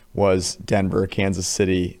was Denver, Kansas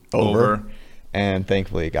City over. And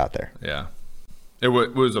thankfully it got there. Yeah. It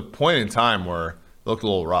was a point in time where it looked a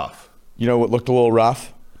little rough. You know what looked a little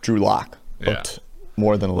rough? Drew Lock looked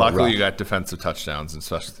more than a little rough. Luckily, you got defensive touchdowns and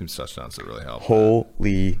special teams touchdowns that really help.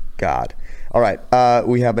 Holy God. All right.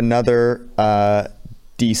 We have another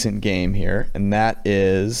decent game here, and that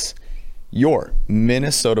is your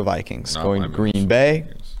Minnesota Vikings going to Green Bay,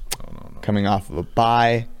 coming off of a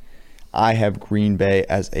bye. I have Green Bay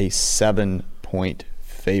as a 7-point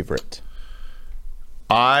favorite.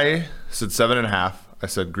 I said 7.5. I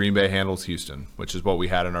said Green Bay handles Houston, which is what we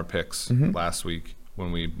had in our picks last week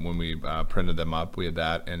when we printed them up. We had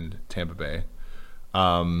that and Tampa Bay.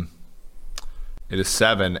 It is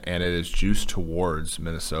 7, and it is juiced towards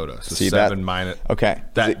Minnesota. So See, 7 minus. Okay.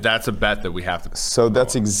 That's a bet that we have to. So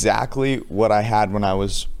that's exactly what I had when I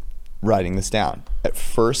was writing this down. At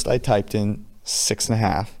first, I typed in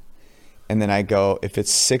 6.5, and then I go, if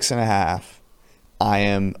it's 6.5, I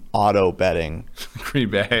am auto betting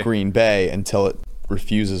Green Bay until it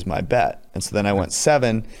refuses my bet. And so then I went 7,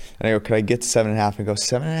 and I go, could I get to 7.5? And go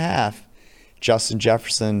 7.5. Justin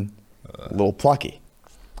Jefferson, a little plucky.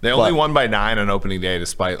 They only won by 9 on opening day,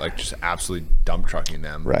 despite like just absolutely dump trucking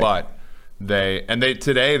them. Right. But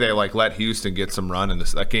today they like let Houston get some run in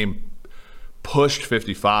this. That game pushed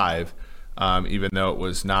 55, even though it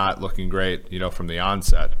was not looking great, from the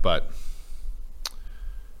onset. But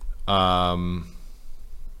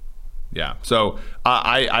yeah. So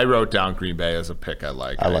I wrote down Green Bay as a pick. I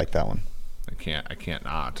like that one. I can't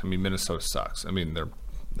not. I mean, Minnesota sucks. I mean, they're.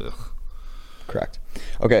 Ugh. Correct.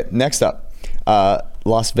 Okay, next up,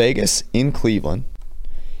 Las Vegas in Cleveland.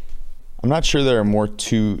 I'm not sure there are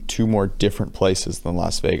two more different places than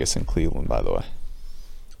Las Vegas and Cleveland, by the way.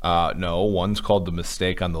 No, one's called the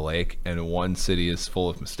Mistake on the Lake, and one city is full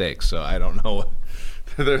of mistakes. So I don't know.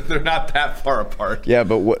 They're not that far apart. Yeah,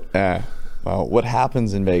 but what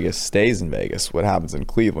happens in Vegas stays in Vegas. What happens in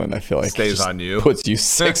Cleveland, I feel like stays on you. Puts you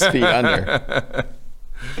 6 feet under.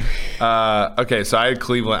 Okay, so I had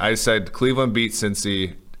Cleveland. I said Cleveland beats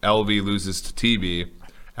Cincy. LV loses to TB,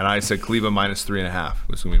 and I said Cleveland minus 3.5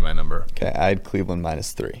 was going to be my number. Okay, I had Cleveland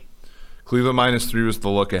minus 3. Cleveland minus 3 was the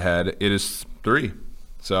look ahead. It is 3.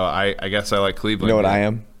 So I guess I like Cleveland. You know what I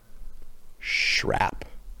am? Shrap.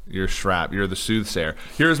 You're Shrap. You're the soothsayer.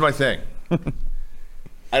 Here's my thing.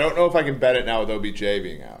 I don't know if I can bet it now with OBJ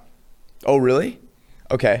being out. Oh, really?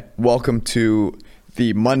 Okay. Welcome to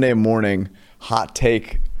the Monday morning hot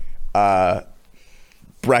take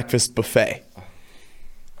breakfast buffet.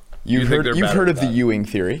 You've heard of the Ewing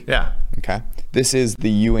theory. Yeah. Okay. This is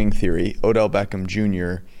the Ewing theory. Odell Beckham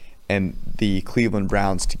Jr. and the Cleveland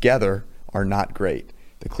Browns together are not great.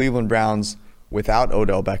 The Cleveland Browns without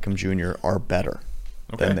Odell Beckham Jr. are better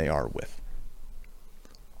than they are with.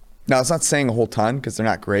 Now, it's not saying a whole ton because they're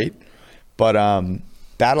not great, but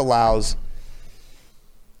that allows.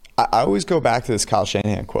 I always go back to this Kyle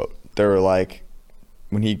Shanahan quote. They were like,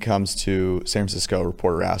 when he comes to San Francisco, a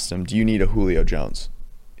reporter asked him, do you need a Julio Jones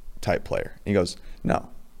type player? And he goes, no,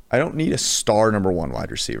 I don't need a star number 1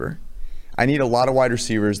 wide receiver. I need a lot of wide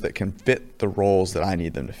receivers that can fit the roles that I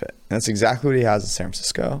need them to fit. And that's exactly what he has in San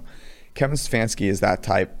Francisco. Kevin Stefanski is that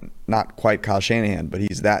type, not quite Kyle Shanahan, but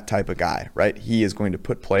he's that type of guy, right? He is going to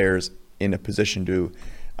put players in a position to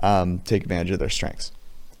take advantage of their strengths.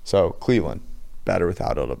 So Cleveland, better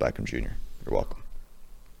without Odell Beckham Jr. You're welcome.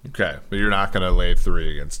 Okay, but you're not going to lay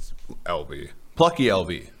 3 against LV. Plucky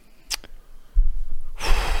LV.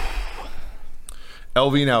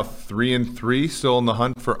 LV now 3-3, still in the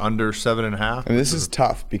hunt for under 7.5. And this is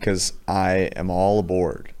tough because I am all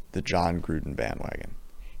aboard the John Gruden bandwagon.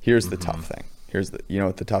 Here's the tough thing. You know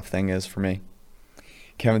what the tough thing is for me?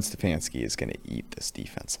 Kevin Stefanski is going to eat this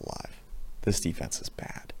defense alive. This defense is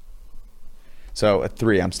bad. So at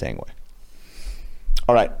 3, I'm staying away.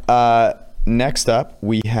 All right. Next up,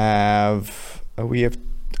 we have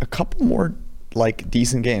a couple more like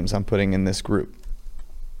decent games I'm putting in this group.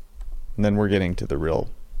 And then we're getting to the real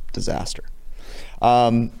disaster.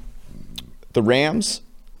 The Rams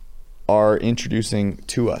are introducing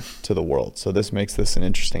Tua to the world, so this makes this an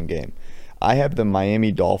interesting game. I have the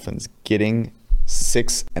Miami Dolphins getting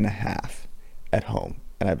 6.5 at home,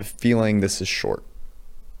 and I have a feeling this is short.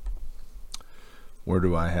 Where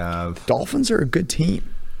do I have? Dolphins are a good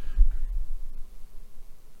team.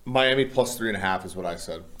 Miami plus 3.5 is what I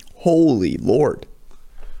said. Holy Lord.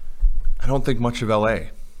 I don't think much of LA.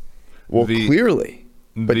 Well, clearly.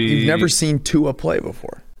 But you've never seen Tua play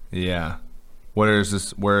before. Yeah. Where is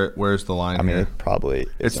this? Where's the line? I mean, here? it probably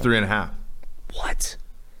it's 3.5. What?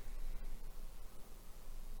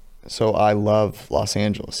 So I love Los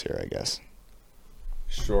Angeles here, I guess.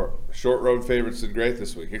 Short road favorites did great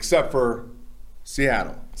this week, except for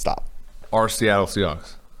Seattle. Stop. Our Seattle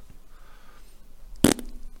Seahawks.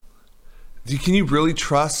 Can you really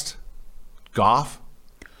trust Goff?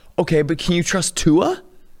 Okay, but can you trust Tua?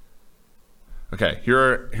 Okay,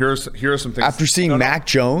 here are some things. After seeing Mac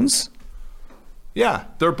Jones? Yeah,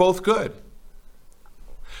 they're both good.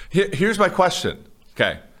 Here's my question.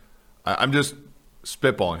 Okay, I'm just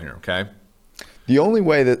spitballing here, okay? The only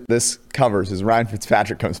way that this covers is Ryan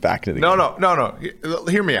Fitzpatrick comes back into the game. No.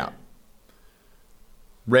 Hear me out.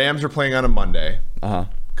 Rams are playing on a Monday. Uh-huh.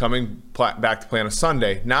 coming back to play on a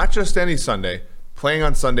Sunday, not just any Sunday, playing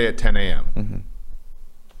on Sunday at 10 a.m. Mm-hmm.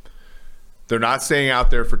 They're not staying out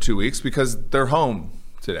there for 2 weeks because they're home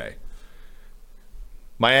today.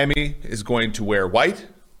 Miami is going to wear white,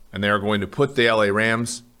 and they are going to put the LA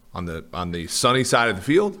Rams on the sunny side of the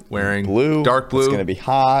field wearing dark blue. It's going to be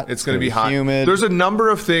hot. It's going to be hot. Humid. There's a number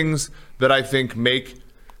of things that I think make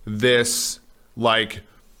this like,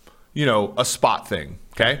 a spot thing.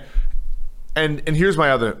 Okay. And here's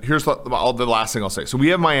the last thing I'll say. So we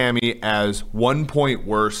have Miami as 1 point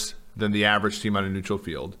worse than the average team on a neutral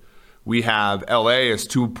field. We have LA as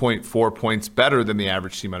 2.4 points better than the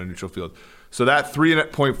average team on a neutral field. So that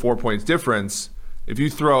 3.4 points difference, if you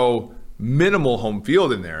throw minimal home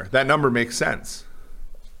field in there, that number makes sense.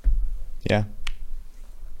 Yeah.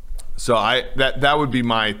 So that would be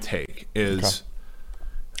my take is. Okay.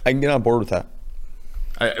 I can get on board with that.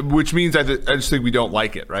 Which means I just think we don't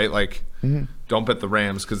like it, right? Like, don't bet the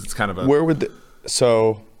Rams because it's kind of a. Where would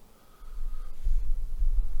So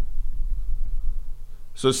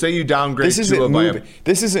say you downgrade this isn't moving.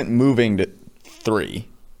 This isn't moving to 3.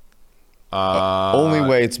 Only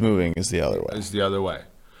way it's moving is the other way.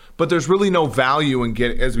 But there's really no value in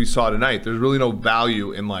as we saw tonight. There's really no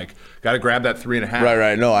value in got to grab that 3.5.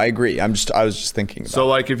 Right. No, I agree. I was just thinking about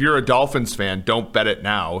So if you're a Dolphins fan, don't bet it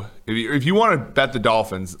now. If you want to bet the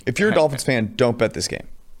Dolphins, if you're a Dolphins fan, don't bet this game.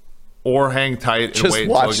 Or hang tight and wait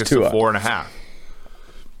until it gets to 4.5.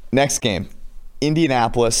 Next game,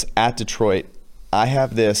 Indianapolis at Detroit. I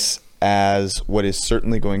have this as what is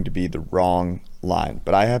certainly going to be the wrong line,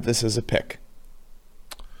 but I have this as a pick.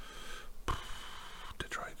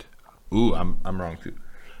 Detroit. Ooh, I'm wrong too.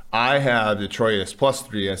 I have Detroit as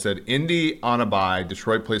 +3. I said Indy on a bye.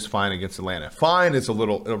 Detroit plays fine against Atlanta. Fine is a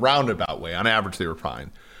roundabout way. On average, they were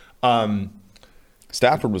fine.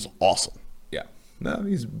 Stafford was awesome. Yeah. No,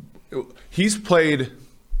 he's played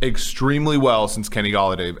extremely well since Kenny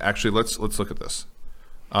Golladay. Actually, let's look at this.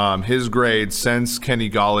 His grade since Kenny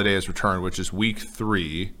Golladay has returned, which is week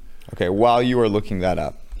 3. Okay, while you are looking that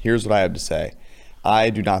up, here's what I have to say. I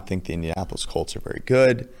do not think the Indianapolis Colts are very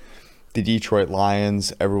good. The Detroit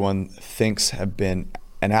Lions, everyone thinks have been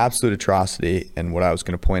an absolute atrocity. And what I was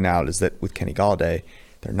going to point out is that with Kenny Golladay,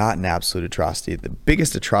 they're not an absolute atrocity. The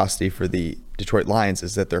biggest atrocity for the Detroit Lions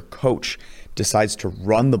is that their coach decides to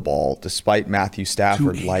run the ball despite Matthew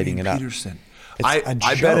Stafford lighting it up. Peterson. I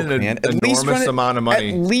bet an enormous amount of money.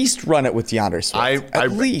 At least run it with DeAndre Swift.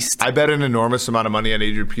 At least. I bet an enormous amount of money on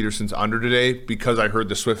Adrian Peterson's under today because I heard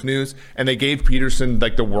the Swift news, and they gave Peterson the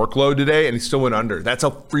workload today, and he still went under. That's how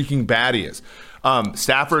freaking bad he is.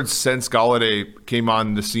 Stafford, since Golladay came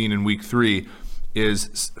on the scene in week 3,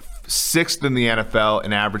 is 6th in the NFL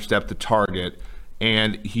in average depth of target,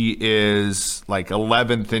 and he is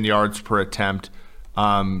 11th in yards per attempt.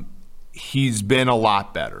 He's been a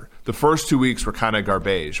lot better. The first 2 weeks were kind of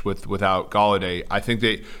garbage without Golladay. I think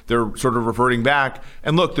they're sort of reverting back.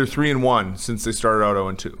 And look, they're 3-1 since they started out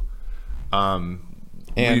 0-2.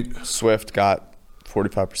 And Swift got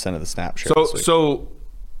 45% of the snap share.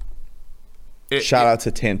 Shout out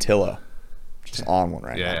to Tantillo, just on one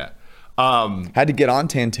right now. Yeah. Had to get on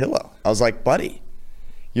Tantillo. I was like, buddy,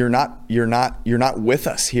 you're not with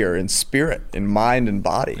us here in spirit, in mind, and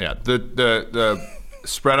body. Yeah. The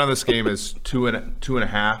spread on this game is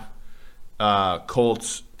 2.5.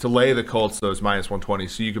 Colts to lay the Colts, though, is -120.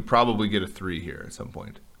 So you could probably get a 3 here at some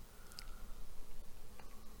point.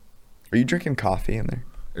 Are you drinking coffee in there?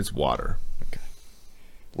 It's water. Okay.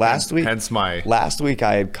 Last week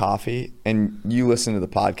I had coffee, and you listened to the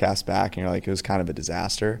podcast back, and you're like, it was kind of a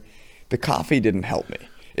disaster. The coffee didn't help me.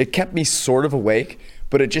 It kept me sort of awake,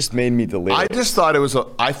 but it just made me delirious. I just thought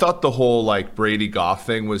I thought the whole Brady Goff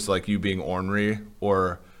thing was you being ornery,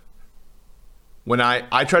 or when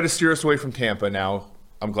I tried to steer us away from Tampa. Now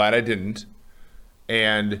I'm glad I didn't,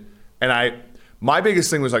 and my biggest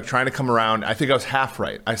thing was trying to come around. I think I was half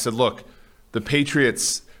right. I said, look, the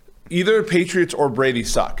Patriots, either Patriots or Brady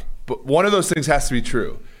suck, but one of those things has to be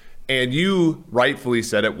true. And you rightfully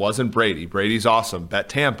said it wasn't Brady. Brady's awesome. Bet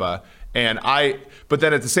Tampa. But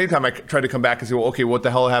then at the same time, I tried to come back and say, well, okay, what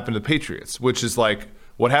the hell happened to the Patriots? Which is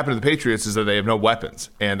what happened to the Patriots is that they have no weapons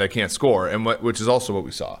and they can't score, and which is also what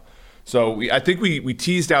we saw. So I think we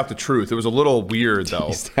teased out the truth. It was a little weird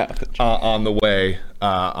though on the way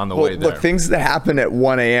way there. Look, things that happen at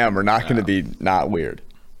 1 a.m. are not going to be not weird.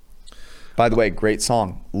 By the way, great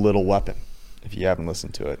song, Little Weapon. If you haven't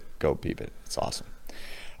listened to it, go peep it. It's awesome.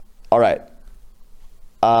 All right.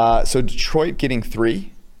 So Detroit getting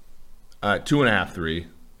 3. 2.5, 3.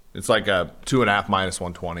 It's a 2.5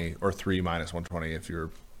 -120 or 3 -120 if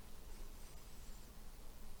you're.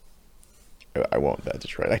 I won't bet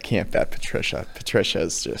Detroit. I can't bet Patricia.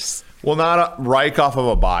 Patricia's just... Well, not Reich off of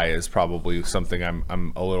a bye is probably something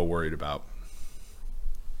I'm a little worried about.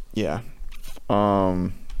 Yeah.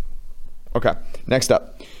 Okay, next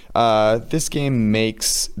up. This game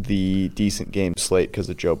makes the decent game slate because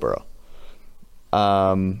of Joe Burrow.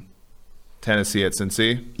 Tennessee at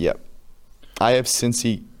Cincy? Yep. I have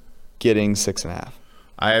Cincy getting 6.5.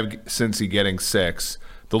 I have Cincy getting 6.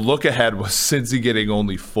 The look ahead was Cincy getting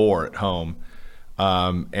only 4 at home,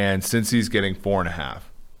 and Cincy's getting 4.5,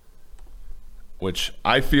 which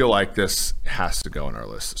I feel like this has to go in our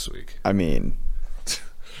list this week. I mean,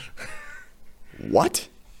 what?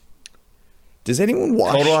 Does anyone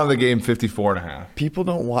watch? Total on the game 54.5. People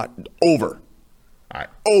don't watch. Over. All right.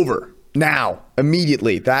 Over. Now.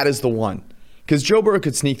 Immediately. That is the one. Because Joe Burrow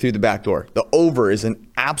could sneak through the back door. The over is an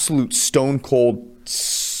absolute stone cold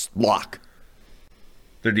lock.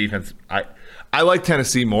 Their defense. I like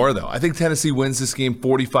Tennessee more, though. I think Tennessee wins this game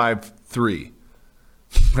 45-3.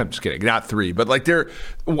 I'm just kidding. Not 3. But like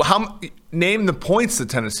name the points that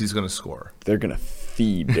Tennessee's going to score. They're going to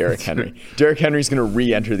feed Derrick Henry. Derrick Henry's going to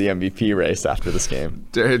re-enter the MVP race after this game.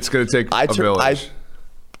 It's going to take a village. I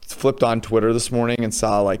flipped on Twitter this morning and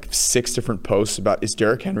saw like 6 different posts about, is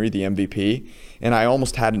Derrick Henry the MVP? And I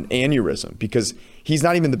almost had an aneurysm because he's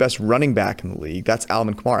not even the best running back in the league. That's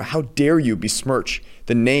Alvin Kamara. How dare you besmirch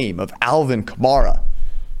the name of Alvin Kamara?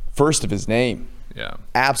 First of his name. Yeah.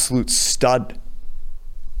 Absolute stud.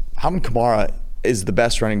 Alvin Kamara is the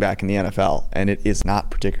best running back in the NFL, and it is not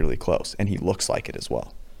particularly close, and he looks like it as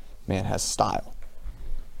well. Man has style.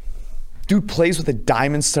 Dude plays with a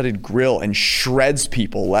diamond-studded grill and shreds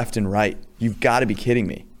people left and right. You've got to be kidding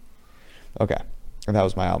me. Okay, and that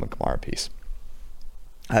was my Alvin Kamara piece.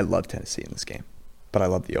 I love Tennessee in this game, but I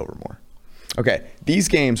love the over more. Okay, these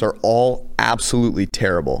games are all absolutely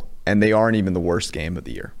terrible, and they aren't even the worst game of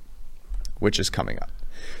the year, which is coming up.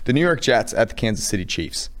 The New York Jets at the Kansas City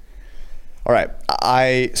Chiefs. All right,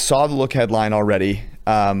 I saw the look headline already,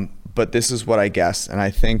 but this is what I guessed, and I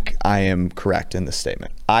think I am correct in this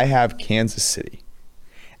statement. I have Kansas City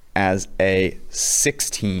as a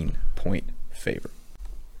 16-point favorite.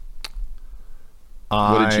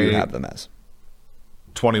 What did you have them as?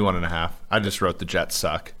 21.5. I just wrote the Jets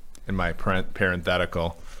suck in my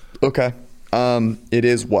parenthetical. Okay. It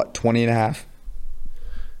is what, 20.5?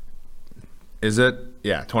 Is it?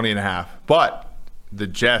 Yeah, 20.5. But the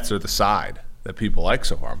Jets are the side that people like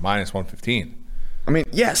so far, minus 115. I mean,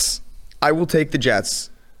 yes, I will take the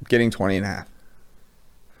Jets getting 20.5.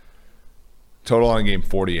 Total on game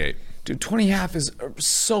 48. Dude, 20.5 is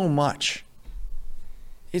so much.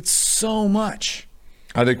 It's so much.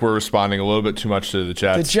 I think we're responding a little bit too much to the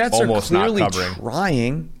Jets. The Jets almost are clearly not covering.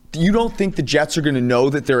 Trying. You don't think the Jets are going to know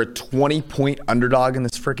that they're a 20-point underdog in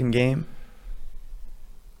this freaking game?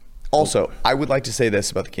 Also, I would like to say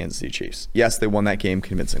this about the Kansas City Chiefs. Yes, they won that game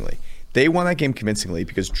convincingly. They won that game convincingly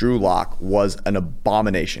because Drew Lock was an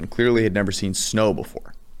abomination. Clearly had never seen snow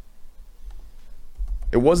before.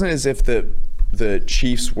 It wasn't as if the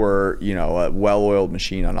Chiefs were, a well-oiled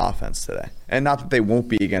machine on offense today. And not that they won't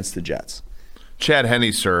be against the Jets. Chad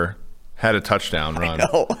Henne, sir, had a touchdown run.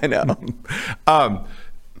 I know.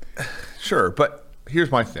 Sure, but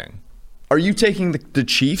here's my thing. Are you taking the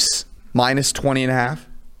Chiefs minus 20.5?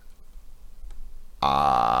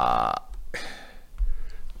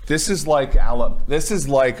 This is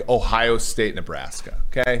like Ohio State, Nebraska.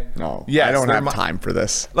 Okay. No. Yes, I don't have time for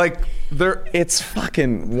this. It's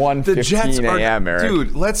fucking 1:15 a.m. Eric.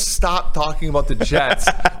 Dude, let's stop talking about the Jets.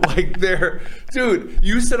 Dude,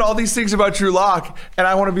 you said all these things about Drew Lock, and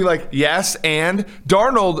I want to be like, yes, and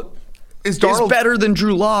Darnold is better than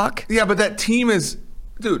Drew Lock. Yeah, but that team is,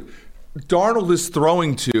 dude. Darnold is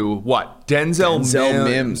throwing to what? Denzel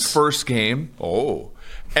Mims' first game. Oh.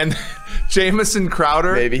 And Jamison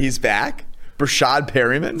Crowder. Maybe he's back. Brashad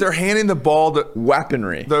Perryman. They're handing the ball to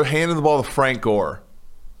weaponry. They're handing the ball to Frank Gore,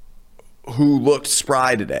 who looked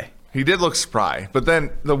spry today. He did look spry, but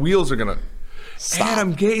then the wheels are going to stop.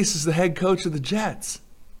 Adam Gase is the head coach of the Jets.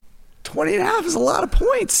 20.5 is a lot of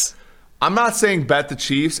points. I'm not saying bet the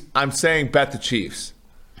Chiefs. I'm saying bet the Chiefs.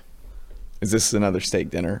 Is this another steak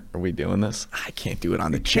dinner? Are we doing this? I can't do it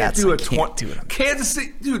on the Jets. Kansas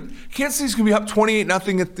City, dude. Kansas City's gonna be up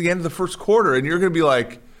 28-0 at the end of the first quarter, and you're gonna be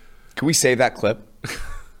like, "Can we save that clip?"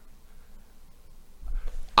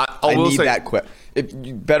 I need that clip.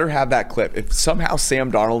 You better have that clip. If somehow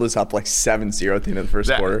Sam Darnold is up like 7-0 at the end of the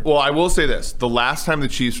first quarter. Well, I will say this: the last time the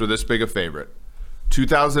Chiefs were this big a favorite,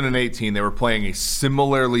 2018, they were playing a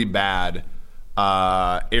similarly bad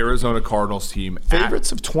Arizona Cardinals team.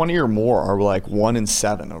 Favorites of 20 or more are like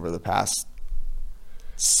 1-7 over the past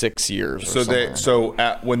 6 years.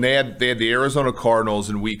 When they had the Arizona Cardinals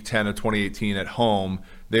in Week 10 of 2018 at home,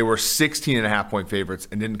 they were 16.5-point favorites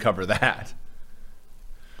and didn't cover that.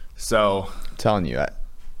 So I'm telling you,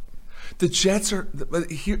 the Jets are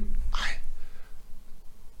here.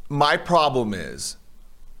 My problem is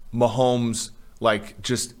Mahomes.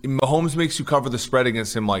 Mahomes makes you cover the spread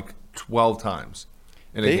against him like 12 times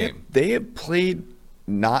in a game. They have played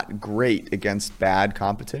not great against bad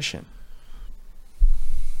competition.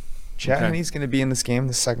 Chad Henne's going to be in this game in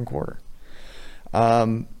the second quarter.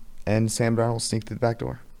 And Sam Darnold will sneak through the back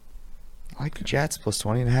door. I like the Jets plus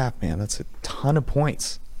 20.5, man. That's a ton of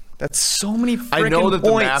points. That's so many freaking points. I know that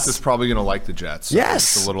the math is probably going to like the Jets. So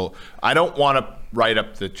yes. I don't want to write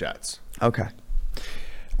up the Jets. Okay.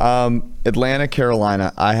 Atlanta,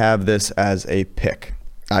 Carolina. I have this as a pick.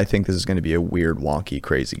 I think this is going to be a weird, wonky,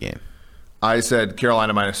 crazy game. I said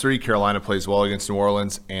Carolina -3. Carolina plays well against New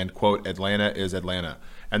Orleans, and quote, Atlanta is Atlanta.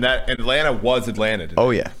 And that Atlanta was Atlanta today.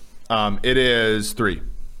 Oh, yeah. It is 3.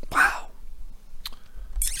 Wow.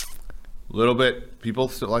 A little bit. People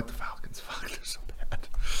still like the Falcons. Fuck, they're so bad.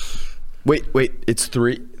 Wait. It's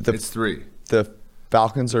 3? It's 3. The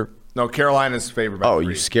Falcons are... No, Carolina's favored by 3.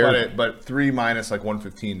 You scared? But 3 minus like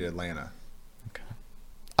 115 to Atlanta. Okay.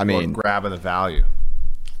 I mean... grabbing the value.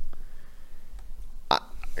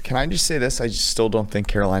 Can I just say this? I just still don't think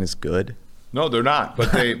Carolina's good. No, they're not.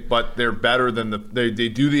 But they're better than they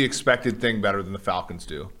do the expected thing better than the Falcons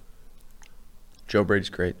do. Joe Brady's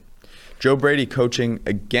great. Joe Brady coaching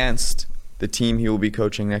against the team he will be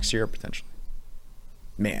coaching next year potentially.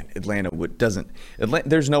 Man,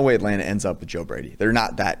 there's no way Atlanta ends up with Joe Brady. They're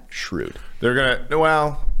not that shrewd. They're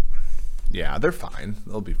fine.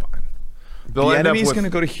 They'll be fine. The enemy's going to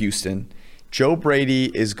go to Houston. Joe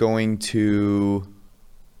Brady is going to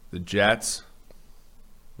the Jets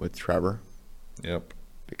with Trevor. Yep.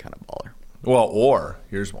 Be kind of baller. Well, or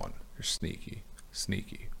here's one. You're sneaky.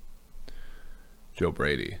 Joe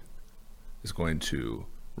Brady is going to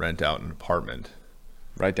rent out an apartment.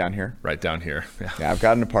 Right down here? Right down here. Yeah, I've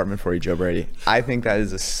got an apartment for you, Joe Brady. I think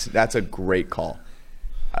that's a great call.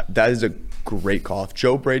 That is a great call. If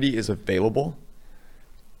Joe Brady is available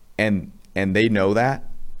and they know that,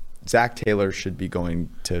 Zach Taylor should be going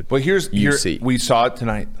to UC. We saw it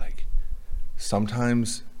tonight. Like,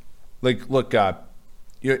 sometimes, look,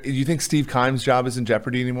 you think Steve Keim's job is in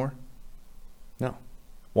jeopardy anymore? No.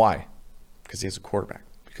 Why? Because he has a quarterback.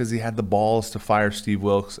 Because he had the balls to fire Steve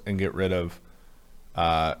Wilkes and get rid of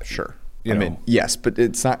sure. Yes, but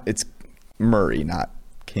it's Murray, not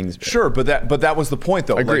Kingsbury. Sure, but that was the point,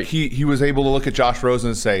 though. Agreed. Like he was able to look at Josh Rosen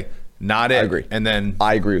and say, not it. I agree. And then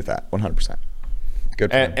I agree with that 100%.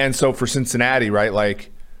 Good. And so for Cincinnati, right?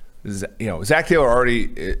 Like, Zach Taylor already.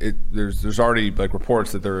 There's already like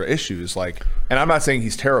reports that there are issues. Like, and I'm not saying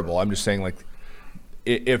he's terrible. I'm just saying like,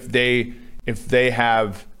 if they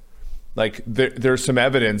have. Like there's some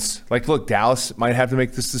evidence. Like, look, Dallas might have to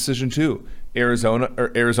make this decision too.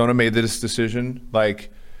 Arizona made this decision.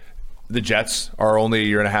 Like, the Jets are only a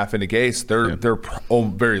year and a half into Gase. They're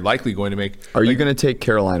very likely going to make. Are you going to take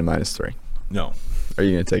Carolina -3? No. Are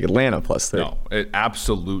you going to take Atlanta +3? No,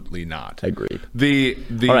 absolutely not. Agreed. The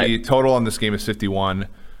total on this game is 51.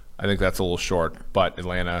 I think that's a little short, but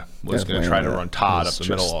Atlanta was going to try to run Todd up the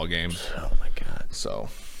middle all game. Oh my God. So.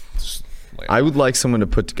 I would like someone to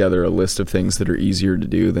put together a list of things that are easier to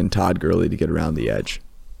do than Todd Gurley to get around the edge,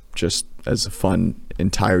 just as a fun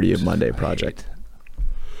entirety of Monday project.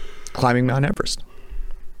 Climbing Mount Everest.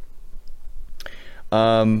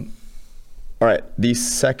 All right, the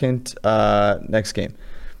second next game,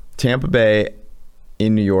 Tampa Bay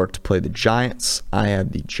in New York to play the Giants. I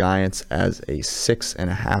have the Giants as a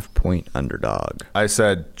 6.5-point underdog. I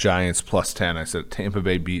said Giants +10. I said Tampa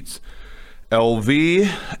Bay beats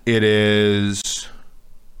LV. It is.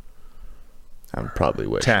 I'm probably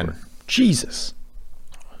way 10. Short. Jesus.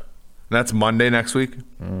 And that's Monday next week.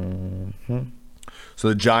 Mm-hmm. So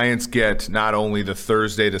the Giants get not only the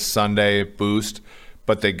Thursday to Sunday boost,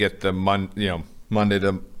 but they get the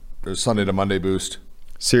Sunday to Monday boost.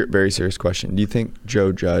 Very serious question. Do you think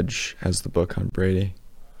Joe Judge has the book on Brady?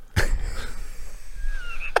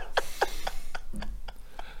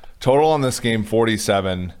 Total on this game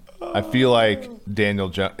 47. I feel like Daniel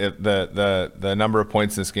the number of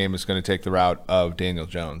points in this game is going to take the route of Daniel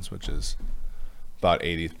Jones, which is about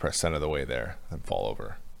 80% of the way there, and fall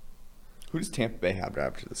over. Who does Tampa Bay have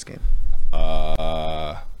after this game?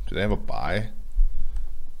 Do they have a bye?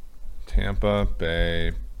 Tampa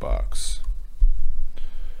Bay Bucks.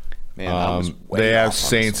 Man, they have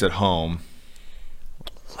Saints at home.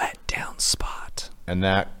 Letdown spot. And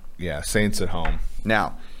Saints at home.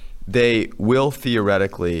 Now, they will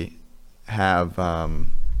theoretically have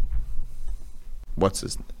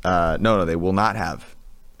no, they will not have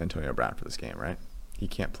Antonio Brown for this game, right? He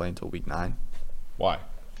can't play until week 9. Why?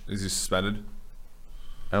 Is he suspended?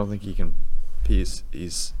 I don't think he can. He's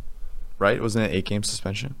right. Wasn't it 8-game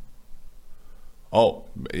suspension? Oh,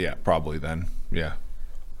 yeah, probably then. Yeah.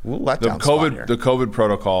 We'll let the down spot here. The COVID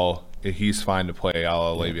protocol, he's fine to play a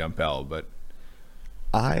la Le'Veon Bell, but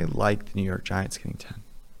I like the New York Giants getting 10.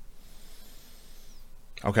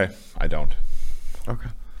 Okay, I don't. Okay.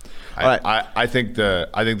 All right. I think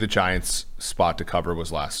the Giants' spot to cover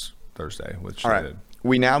was last Thursday, which all they right. did.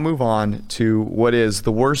 We now move on to what is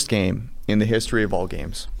the worst game in the history of all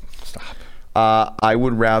games. Stop. I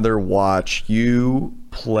would rather watch you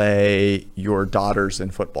play your daughters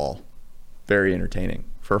in football. Very entertaining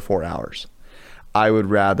for 4 hours. I would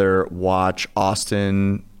rather watch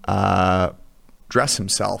Austin dress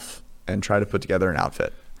himself and try to put together an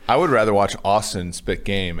outfit. I would rather watch Austin spit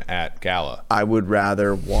game at Gala. I would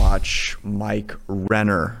rather watch Mike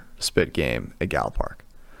Renner spit game at Gala Park.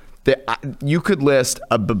 You could list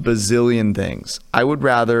a bazillion things. I would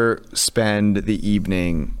rather spend the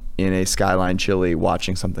evening in a Skyline Chili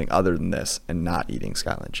watching something other than this and not eating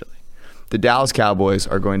Skyline Chili. The Dallas Cowboys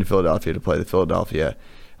are going to Philadelphia to play the Philadelphia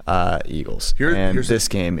Eagles. This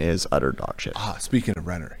game is utter dog shit. Speaking of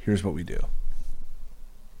Renner, here's what we do.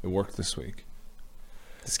 It worked this week.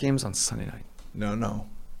 This game's on Sunday night. No.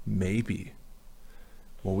 Maybe.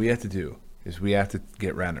 What we have to do is we have to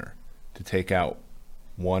get Renner to take out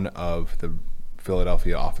one of the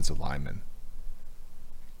Philadelphia offensive linemen.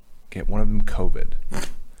 Get one of them COVID.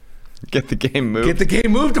 Get the game moved. Get the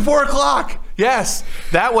game moved to 4 o'clock. Yes.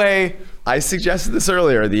 That way. I suggested this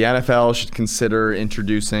earlier. The NFL should consider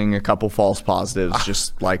introducing a couple false positives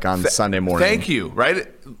just like on Sunday morning. Thank you. Right?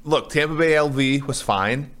 Look, Tampa Bay LV was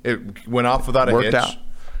fine. It went off without a hitch. Out.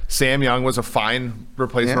 Sam Young was a fine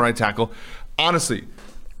replacement right tackle. Honestly,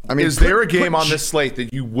 is there a game on this slate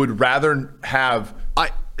that you would rather have?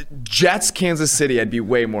 Jets, Kansas City, I'd be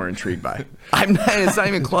way more intrigued by. It's not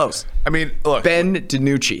even close. I mean, look. Ben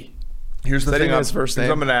DiNucci. Here's the thing. His first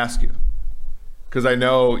name? I'm going to ask you, because I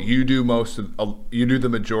know you do the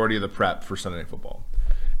majority of the prep for Sunday Night Football.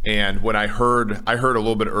 And when I heard a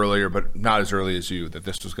little bit earlier, but not as early as you, that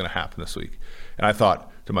this was going to happen this week. And I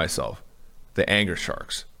thought to myself, the anger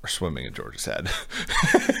sharks are swimming in Georgia's head.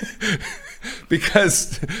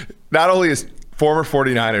 Because not only is former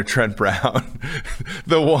 49er Trent Brown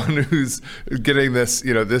the one who's getting this,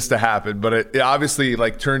 this to happen, but it obviously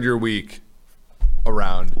turned your week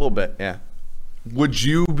around. A little bit, yeah. Would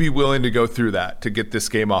you be willing to go through that to get this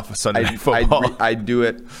game off of Sunday Night Football? I'd do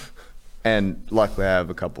it. And luckily, I have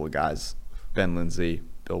a couple of guys, Ben Lindsay,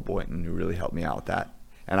 Bill Boynton, who really helped me out with that.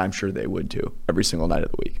 And I'm sure they would too, every single night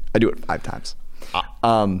of the week. I do it 5 times.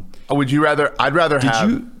 Would you rather? I'd rather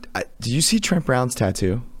have. Did you see Trent Brown's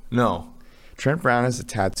tattoo? No. Trent Brown has a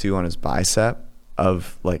tattoo on his bicep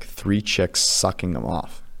of 3 chicks sucking him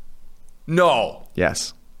off. No.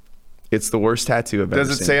 Yes. It's the worst tattoo I've ever seen.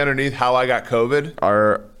 Does it say underneath how I got COVID?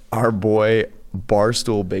 Our boy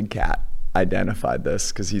Barstool Big Cat identified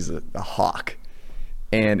this because he's a hawk.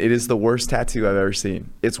 And it is the worst tattoo I've ever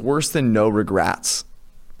seen. It's worse than no regrets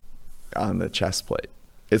on the chest plate.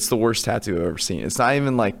 It's the worst tattoo I've ever seen. It's not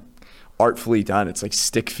even artfully done. It's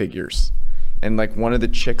stick figures. And one of the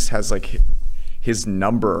chicks has his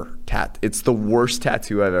number It's the worst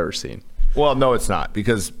tattoo I've ever seen. Well, no, it's not,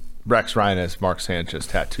 because Rex Ryan has Mark Sanchez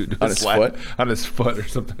tattooed on his foot? On his foot or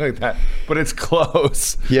something like that. But it's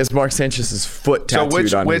close. He has Mark Sanchez's foot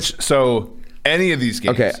tattooed on his... So any of these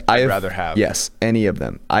games I'd rather have. Yes, any of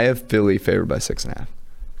them. I have Philly favored by 6.5.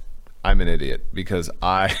 I'm an idiot because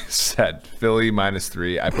I said Philly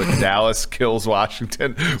 -3. I put Dallas kills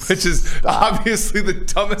Washington, which is obviously the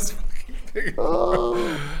dumbest fucking thing.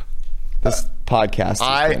 This podcast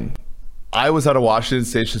has been... I was out of Washington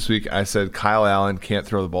Station this week. I said Kyle Allen can't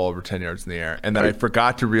throw the ball over 10 yards in the air. And then I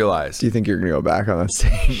forgot to realize... Do you think you're going to go back on that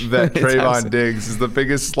stage? That Trayvon Diggs is the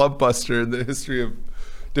biggest slump buster in the history of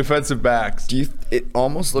defensive backs. It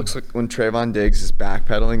almost looks like when Trayvon Diggs is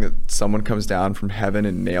backpedaling that someone comes down from heaven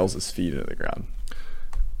and nails his feet into the ground.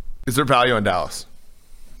 Is there value on Dallas?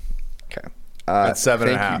 Okay. That's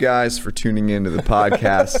 7.5. Thank you guys for tuning into the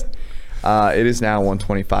podcast. It is now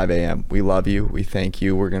 1:25 a.m. We love you. We thank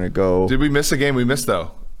you. We're going to go. Did we miss a game we missed,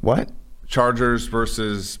 though? What? Chargers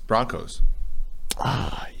versus Broncos.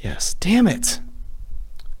 Yes. Damn it.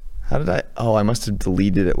 How did I? Oh, I must have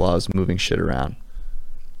deleted it while I was moving shit around.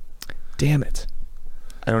 Damn it.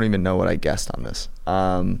 I don't even know what I guessed on this.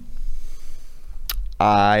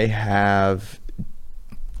 I have...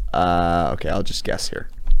 okay, I'll just guess here.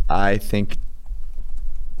 I think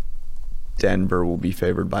Denver will be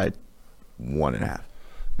favored by 1.5.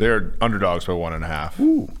 They're underdogs by 1.5.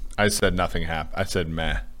 Ooh. I said nothing happened. I said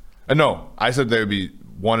meh. No, I said they would be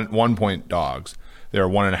 1 point dogs. They are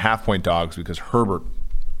 1.5 point dogs because Herbert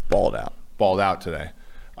Balled out today.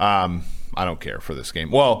 I don't care for this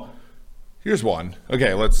game. Well, here's one.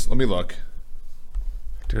 Okay, let me look.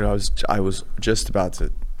 Dude, I was just about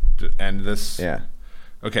to end this. Yeah.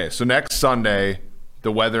 Okay, so next Sunday,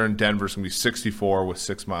 the weather in Denver is going to be 64 with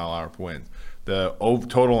 6 mile an hour winds. The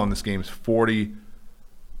total on this game is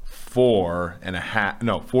 44 and a half.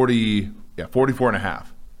 No, 44 and a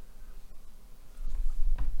half.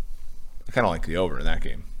 I kind of like the over in that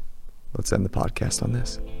game. Let's end the podcast on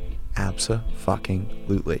this.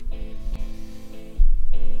 Abso-fucking-lutely.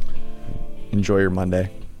 Enjoy your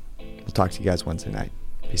Monday. We'll talk to you guys Wednesday night.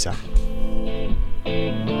 Peace out.